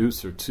incredible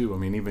producer too. I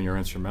mean, even your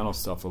instrumental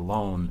stuff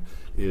alone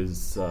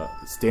is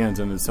stands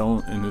in its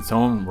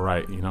own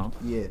right. You know?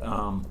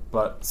 Yeah.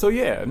 But so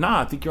yeah,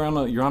 I think you're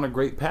on a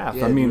great path.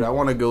 Yeah, I mean, dude, I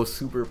want to go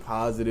super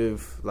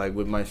positive like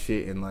with my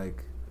shit and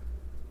like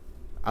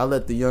I'll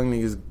let the young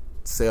niggas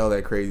say all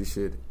that crazy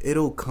shit.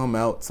 It'll come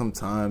out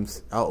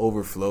sometimes. I'll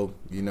overflow.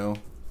 You know.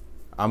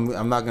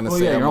 I'm not gonna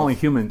say. Yeah, you're I'm only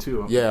human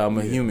too. Yeah, I'm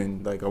a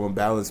human. Like I'm a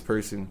balanced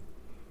person,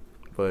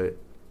 but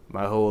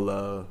my whole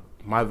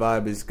my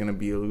vibe is gonna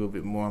be a little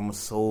bit more. I'm a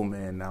soul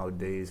man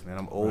nowadays, man.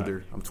 I'm older.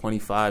 Right. I'm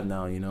 25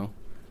 now. You know,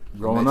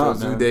 growing up,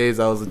 man. Days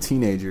I was a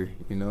teenager.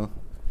 You know.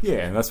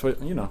 Yeah, and that's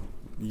what you know.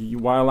 You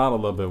wild out a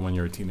little bit when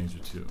you're a teenager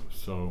too.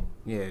 So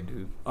yeah,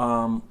 dude.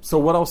 So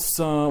what else?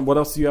 What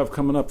else do you have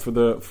coming up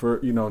for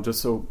you know?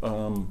 Just so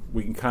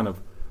we can kind of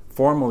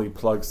formally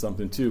plug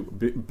something too.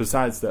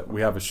 Besides that,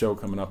 we have a show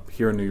coming up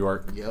here in New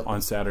York on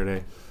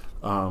Saturday.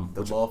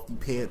 The Lofty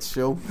Pants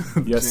Show.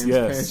 Yes.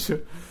 Pants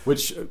Show.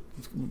 Which,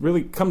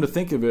 really, come to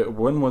think of it,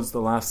 when was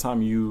the last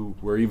time you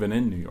were even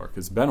in New York?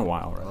 It's been a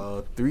while,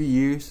 right? 3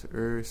 years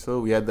or so.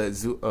 We had that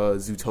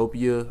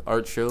Zootopia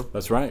art show.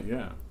 That's right.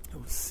 Yeah.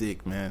 It was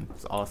sick, man. It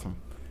was awesome.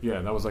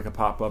 Yeah, that was like a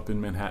pop up in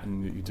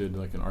Manhattan. You did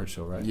like an art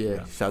show, right?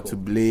 Yeah. Shout to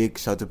Blake.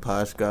 Shout to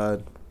Posh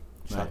God.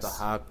 Shout to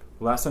Hawk.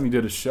 Last time you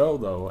did a show,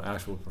 though,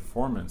 actual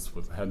performance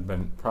had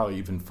been probably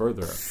even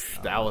further.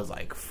 That was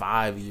like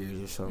 5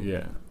 years or something.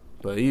 Yeah.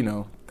 But, you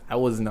know, that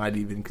was not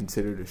even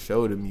considered a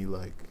show to me.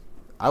 Like,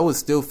 I was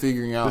still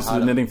figuring out This is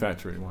the Knitting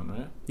Factory one,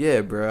 right?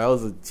 Yeah, bro. I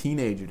was a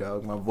teenager,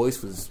 dog. My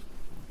voice was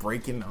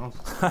breaking out.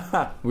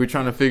 We were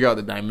trying to figure out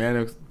the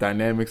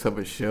dynamics of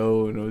a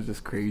show, and it was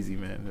just crazy,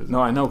 man. No,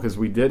 I know, because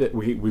we did it.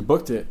 We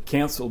booked it,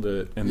 canceled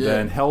it, and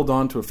then held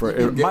on to it for...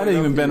 It might have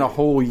even been a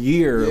whole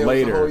year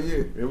later. It was a whole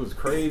year. It was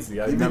crazy.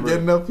 Even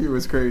getting up here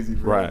was crazy,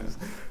 bro. Right. Just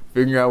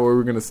figuring out where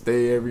we're going to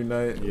stay every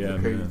night. It was a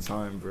crazy man.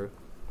 time, bro.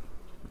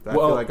 I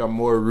feel like I'm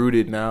more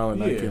rooted now,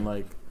 and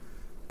I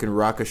can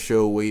rock a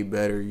show way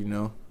better, you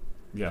know?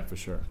 Yeah, for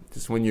sure.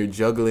 Just when you're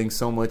juggling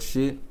so much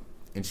shit,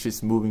 and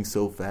shit's moving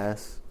so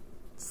fast,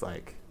 it's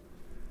like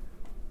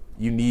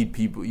you need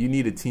people, you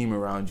need a team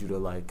around you to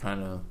like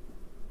kind of,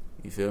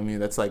 you feel me?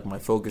 That's like my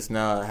focus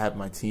now. I have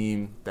my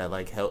team that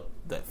like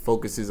that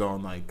focuses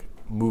on like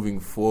moving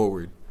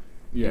forward.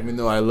 Yeah. Even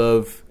though I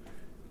love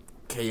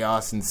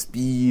chaos and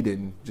speed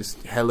and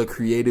just hella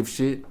creative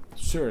shit,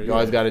 sure, you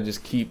always got to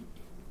just keep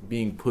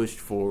being pushed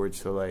forward.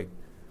 So like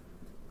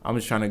I'm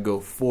just trying to go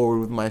forward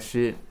with my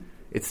shit.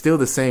 It's still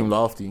the same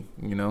Lofty,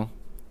 you know,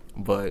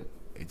 but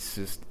it's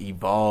just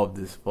evolved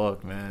as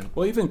fuck, man.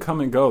 Well, even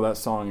Come and Go, that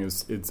song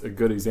it's a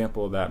good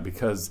example of that,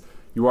 because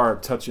you are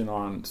touching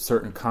on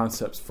certain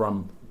concepts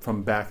from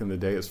back in the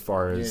day as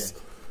far as,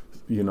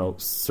 you know,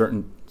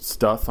 certain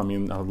stuff. I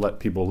mean, I'll let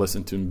people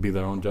listen to and be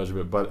their own judge of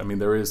it, but I mean,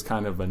 there is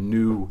kind of a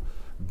new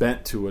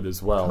bent to it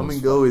as well. Come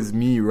and Go is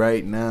me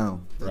right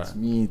now. That's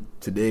me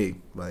today.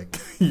 Like,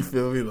 you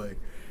feel me? Like,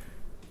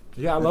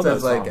 yeah, I love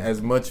that song. Like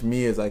as much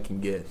me as I can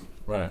get.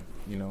 Right.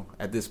 You know,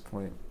 at this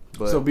point.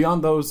 But so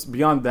beyond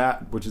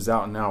that, which is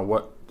out now,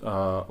 what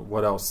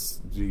else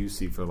do you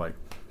see for like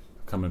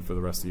coming for the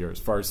rest of the year as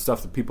far as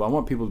stuff that people? I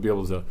want people to be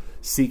able to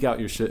seek out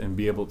your shit and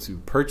be able to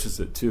purchase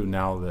it too.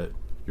 Now that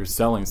you're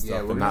selling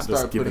stuff and not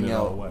just giving it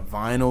all away.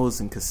 Vinyls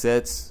and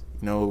cassettes.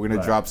 You know, we're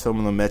gonna drop some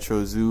of the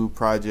Metro Zoo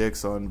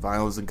projects on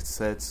vinyls and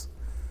cassettes.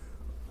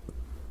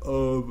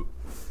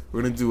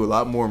 We're gonna do a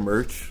lot more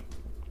merch.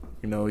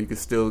 You know, you can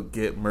still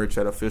get merch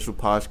at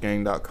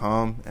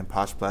officialposhgang.com and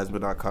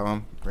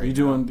poshplasma.com. Right. Are you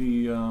doing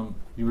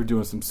you were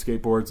doing some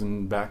skateboards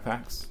and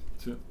backpacks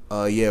too?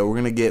 Yeah, we're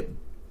gonna get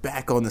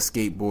back on the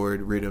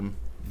skateboard rhythm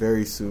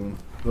very soon.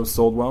 Those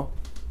sold well?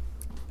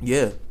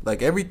 Yeah,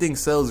 like everything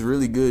sells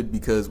really good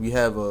because we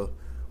have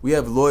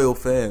loyal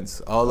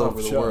fans all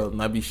over the world,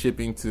 and I be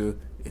shipping to.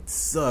 It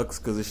sucks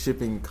because the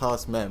shipping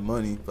costs mad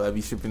money, but I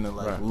be shipping to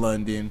like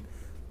London,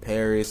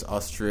 Paris,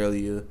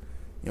 Australia.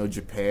 You know,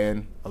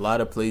 Japan, a lot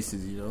of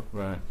places, you know?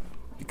 Right.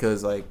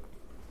 Because, like,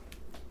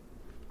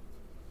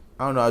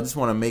 I don't know, I just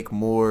want to make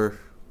more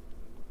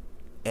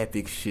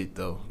epic shit,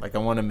 though. Like, I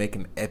want to make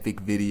an epic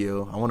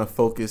video. I want to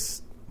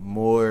focus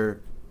more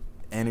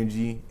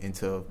energy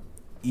into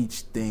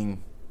each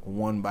thing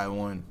one by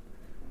one.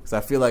 Because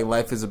I feel like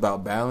life is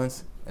about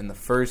balance. And the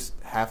first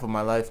half of my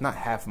life, not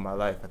half of my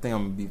life, I think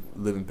I'm going to be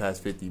living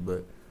past 50,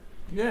 but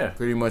yeah,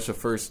 pretty much the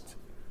first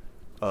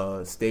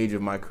stage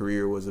of my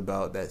career was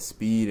about that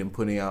speed and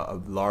putting out a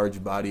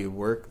large body of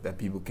work that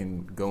people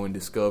can go and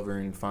discover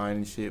and find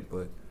and shit.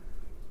 But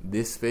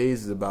this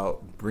phase is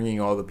about bringing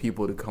all the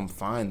people to come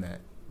find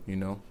that, you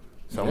know?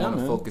 So I want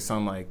to focus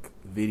on, like,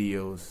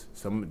 videos.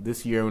 So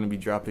this year I'm going to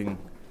be dropping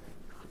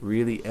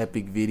really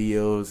epic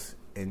videos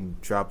and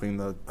dropping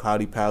the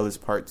Cloudy Palace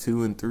Part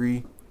 2 and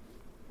 3.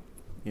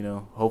 You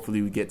know,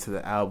 hopefully we get to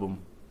the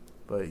album.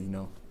 But, you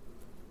know,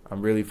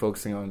 I'm really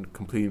focusing on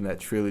completing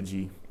that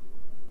trilogy.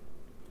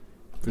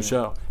 For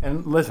sure.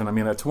 And listen, I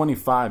mean, at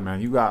 25,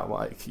 man, you got,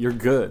 like, you're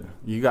good.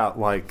 You got,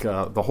 like,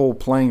 the whole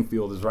playing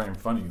field is right in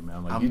front of you,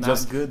 man. Like, I'm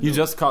not good, though. You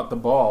just caught the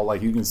ball.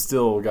 Like, you can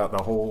still got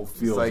the whole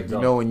field. It's like,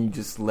 you know, when you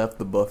just left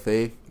the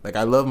buffet. Like,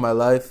 I love my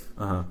life,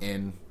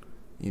 and,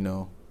 you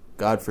know,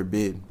 God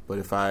forbid, but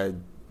if I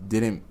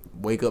didn't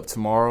wake up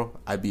tomorrow,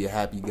 I'd be a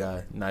happy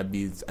guy, and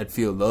I'd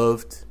feel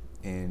loved,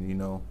 and, you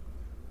know,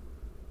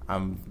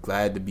 I'm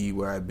glad to be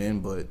where I've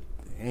been, but it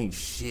ain't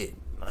shit.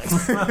 Like,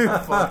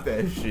 fuck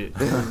that shit.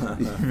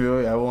 You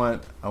feel me? I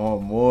want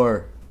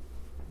more.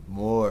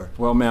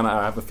 Well, man,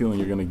 I have a feeling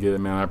you're gonna get it,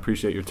 man. I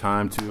appreciate your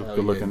time too. Hell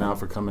Good looking man. out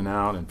for coming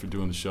out and for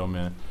doing the show,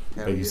 man.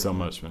 Thank you so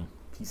much, man.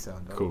 Peace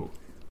out, dog. Cool.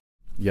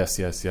 Yes.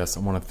 I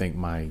want to thank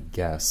my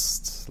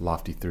guest,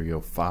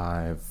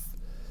 Lofty305,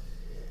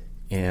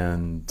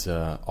 and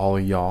all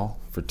of y'all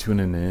for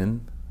tuning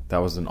in. That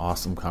was an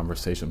awesome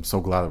conversation. I'm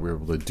so glad that we were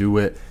able to do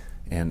it,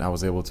 and I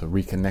was able to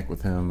reconnect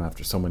with him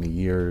after so many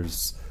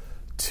years.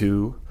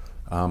 Too,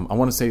 I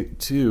want to say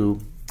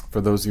too, for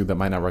those of you that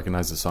might not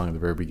recognize the song at the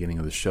very beginning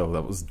of the show,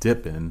 that was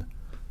 "Dippin'"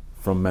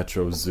 from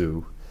Metro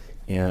Zoo.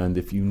 And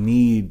if you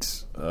need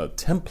a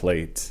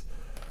template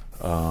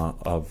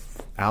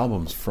of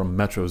albums from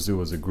Metro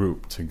Zoo as a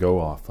group to go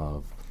off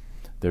of,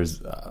 there's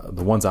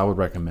the ones I would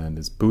recommend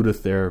is Buddha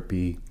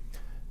Therapy,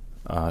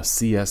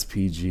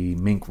 CSPG,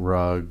 Mink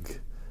Rug,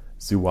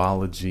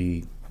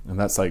 Zoology, and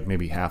that's like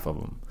maybe half of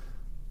them.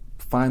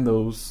 Find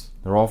those.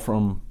 They're all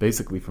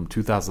basically from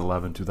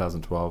 2011,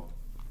 2012.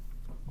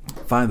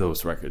 Find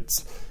those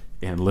records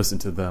and listen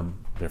to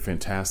them. They're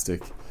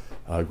fantastic.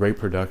 Great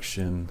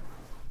production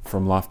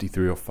from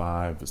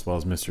Lofty305 as well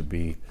as Mr.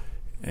 B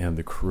and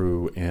the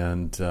crew.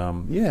 And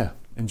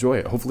enjoy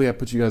it. Hopefully I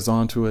put you guys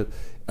onto it.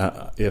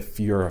 If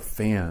you're a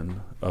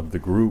fan of the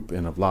group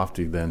and of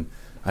Lofty, then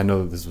I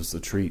know that this was a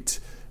treat.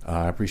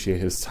 I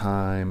appreciate his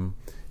time.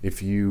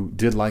 If you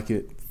did like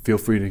it, feel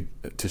free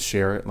to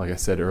share it. Like I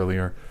said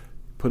earlier,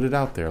 put it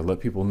out there. Let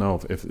people know,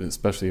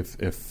 especially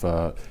if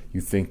you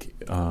think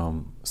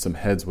some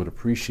heads would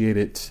appreciate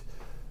it.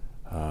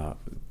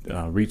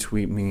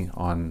 Retweet me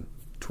on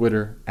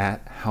Twitter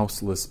at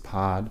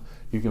HouselessPod.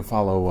 You can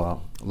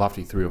follow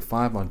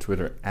Lofty305 on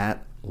Twitter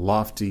at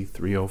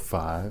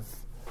Lofty305.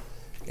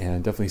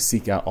 And definitely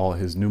seek out all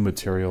his new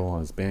material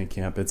on his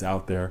Bandcamp. It's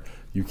out there.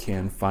 You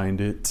can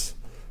find it.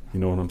 You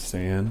know what I'm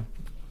saying?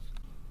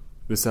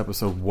 This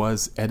episode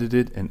was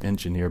edited and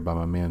engineered by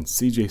my man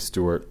CJ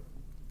Stewart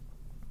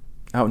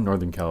out in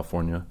Northern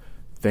California.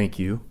 Thank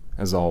you,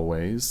 as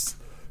always.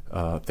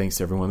 Thanks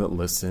to everyone that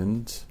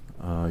listened.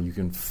 You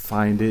can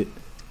find it,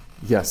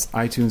 yes,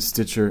 iTunes,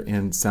 Stitcher,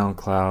 and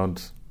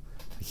SoundCloud.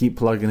 I keep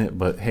plugging it,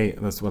 but hey,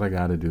 that's what I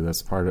got to do.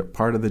 That's part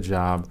of the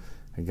job.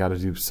 I got to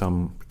do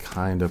some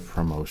kind of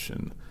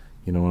promotion.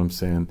 You know what I'm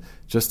saying?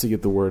 Just to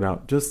get the word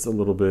out just a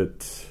little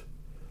bit.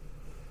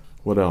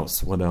 What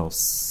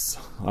else?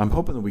 I'm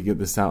hoping that we get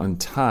this out in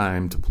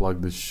time to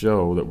plug the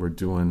show that we're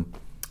doing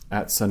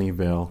at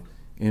Sunnyvale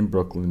in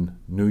Brooklyn,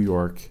 New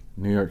York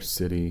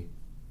City,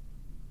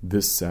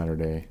 this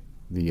Saturday,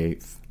 the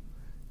 8th.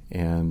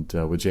 And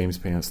with James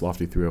Pants,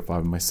 Lofty305,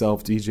 and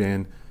myself,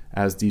 DJing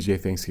as DJ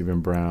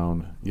Thanksgiving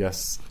Brown.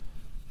 Yes,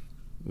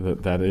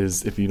 that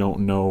is, if you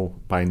don't know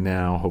by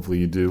now, hopefully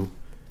you do.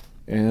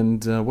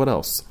 And what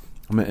else?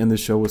 I'm going to end the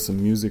show with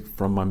some music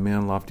from my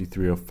man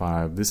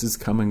Lofty305. This is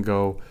Come and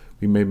Go.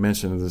 We made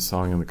mention of this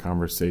song in the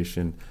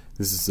conversation.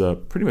 This is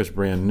pretty much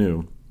brand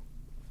new.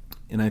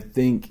 And I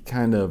think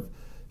kind of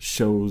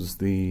shows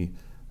the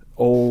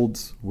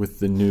old with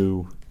the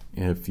new,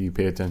 if you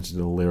pay attention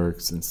to the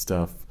lyrics and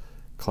stuff.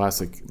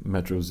 Classic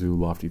Metro Zoo,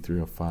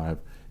 Lofty305.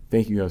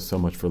 Thank you guys so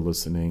much for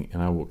listening,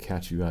 and I will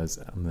catch you guys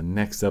on the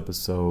next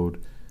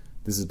episode.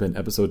 This has been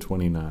episode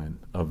 29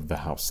 of the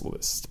House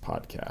List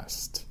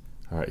podcast.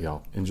 All right,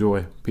 y'all.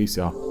 Enjoy. Peace,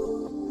 y'all.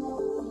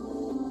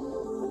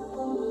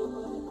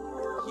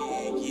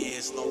 Yeah,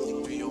 it's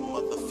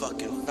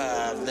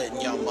Lofty305,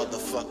 letting y'all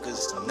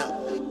motherfuckers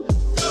know.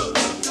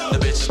 The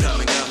bitch is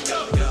coming up.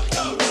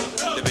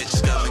 The bitch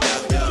is coming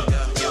up.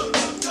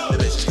 The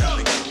bitch is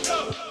coming up.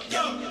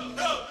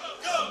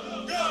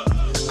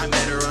 I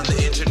met her on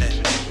the internet,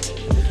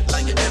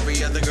 like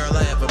every other girl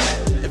I ever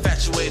met.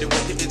 Infatuated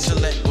with the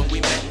intellect when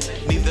we met.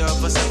 Neither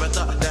of us ever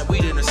thought that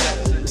we'd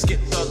intersect.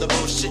 Skipped all the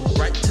bullshit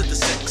right to the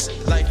sex.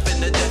 Life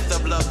and the death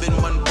of love in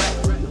one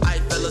breath. I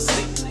fell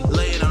asleep,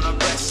 laying on her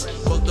breast.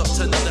 Woke up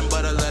to nothing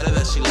but a letter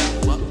that she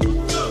left. The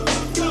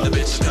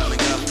bitch is coming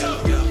up.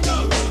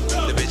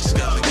 The bitch is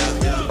coming up.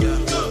 The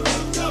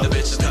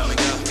bitch is coming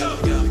up. The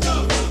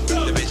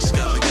bitch is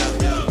coming up.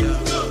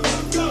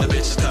 The bitch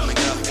is coming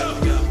up.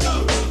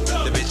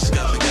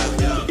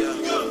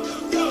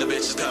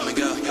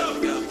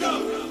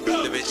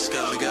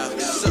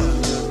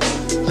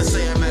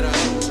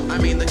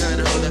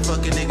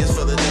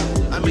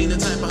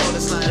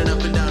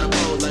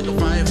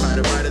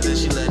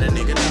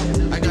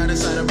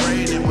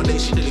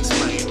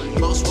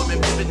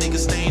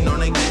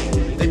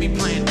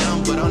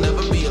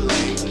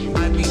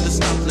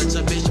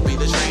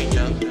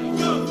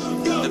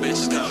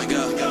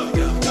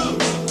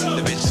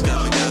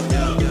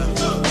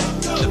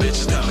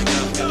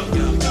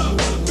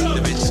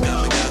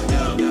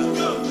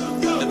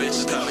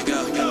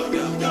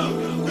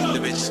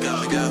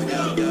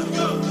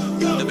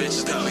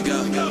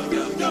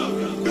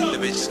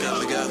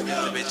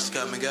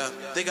 and go.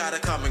 They gotta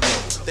come and go.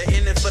 They're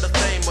in it for the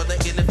fame, or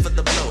they're in it for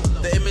the blow.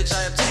 The image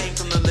I obtained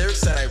from the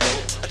lyrics that I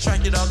wrote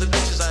attracted all the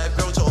bitches I have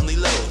grown to only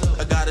loathe.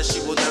 A goddess, she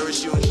will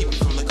nourish you and keep you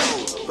from the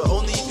cold, but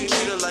only if you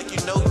treat her like you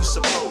know you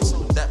supposed.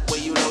 That way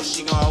you know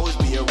she gon' always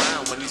be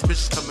around. When these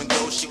bitches come and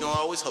go, she gon'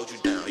 always hold you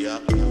down, yeah.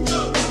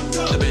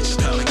 The bitches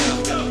come and go.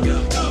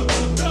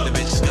 The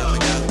bitches come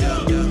and go. The bitches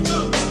come and go.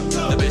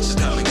 The bitches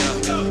come and go.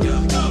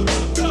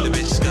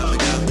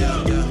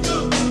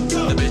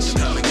 The bitches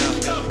come and go. The bitches come and go.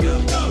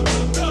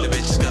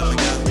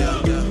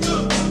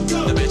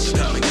 The bitches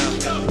come and go.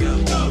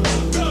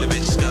 The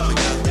bitches come and go.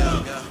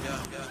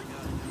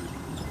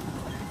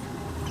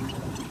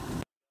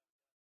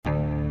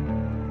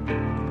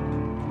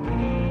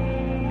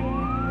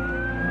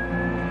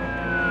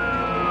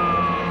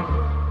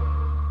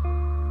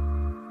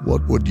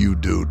 What would you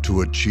do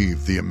to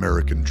achieve the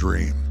American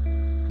dream?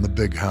 The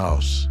big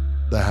house,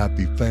 the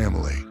happy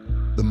family,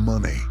 the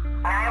money.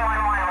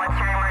 911, what's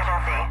your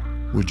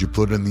emergency? Would you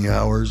put in the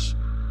hours?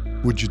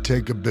 Would you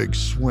take a big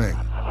swing?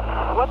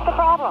 What's the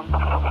problem?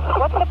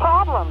 What's the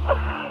problem?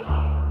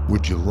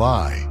 Would you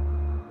lie?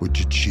 Would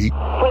you cheat?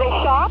 Were they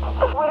shot?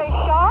 Were they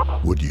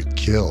shot? Would you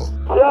kill?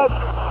 Yes.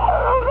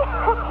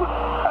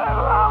 My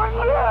mom is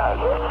dead.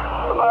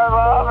 My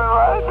mom is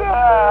right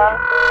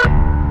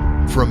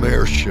there. From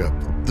Airship,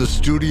 the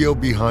studio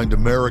behind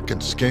American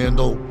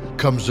Scandal,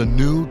 comes a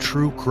new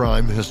true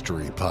crime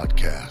history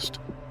podcast.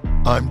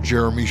 I'm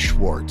Jeremy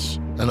Schwartz,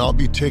 and I'll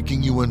be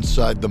taking you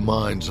inside the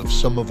minds of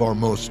some of our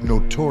most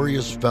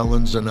notorious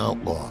felons and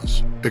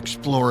outlaws,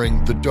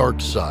 exploring the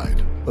dark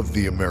side of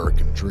the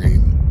American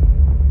dream.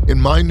 In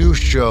my new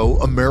show,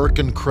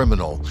 American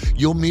Criminal,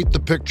 you'll meet the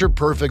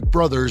picture-perfect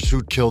brothers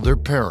who killed their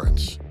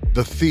parents,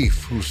 the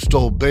thief who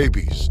stole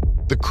babies,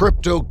 the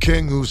crypto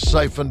king who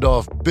siphoned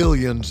off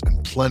billions,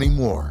 and plenty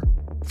more.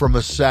 From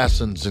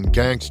assassins and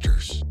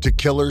gangsters to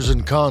killers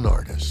and con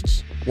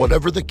artists.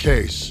 Whatever the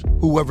case,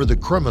 whoever the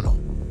criminal,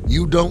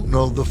 you don't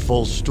know the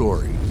full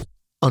story.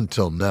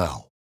 Until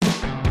now.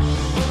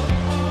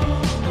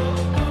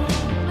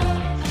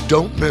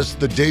 Don't miss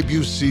the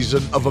debut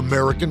season of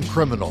American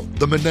Criminal,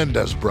 The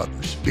Menendez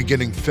Brothers,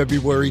 beginning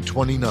February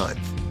 29th.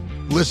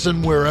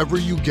 Listen wherever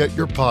you get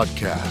your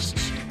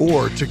podcasts,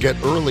 or to get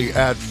early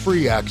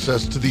ad-free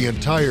access to the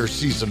entire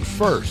season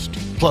first,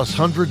 plus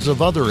hundreds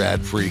of other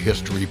ad-free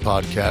history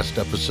podcast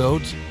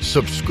episodes,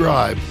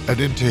 subscribe at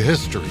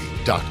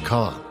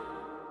IntoHistory.com.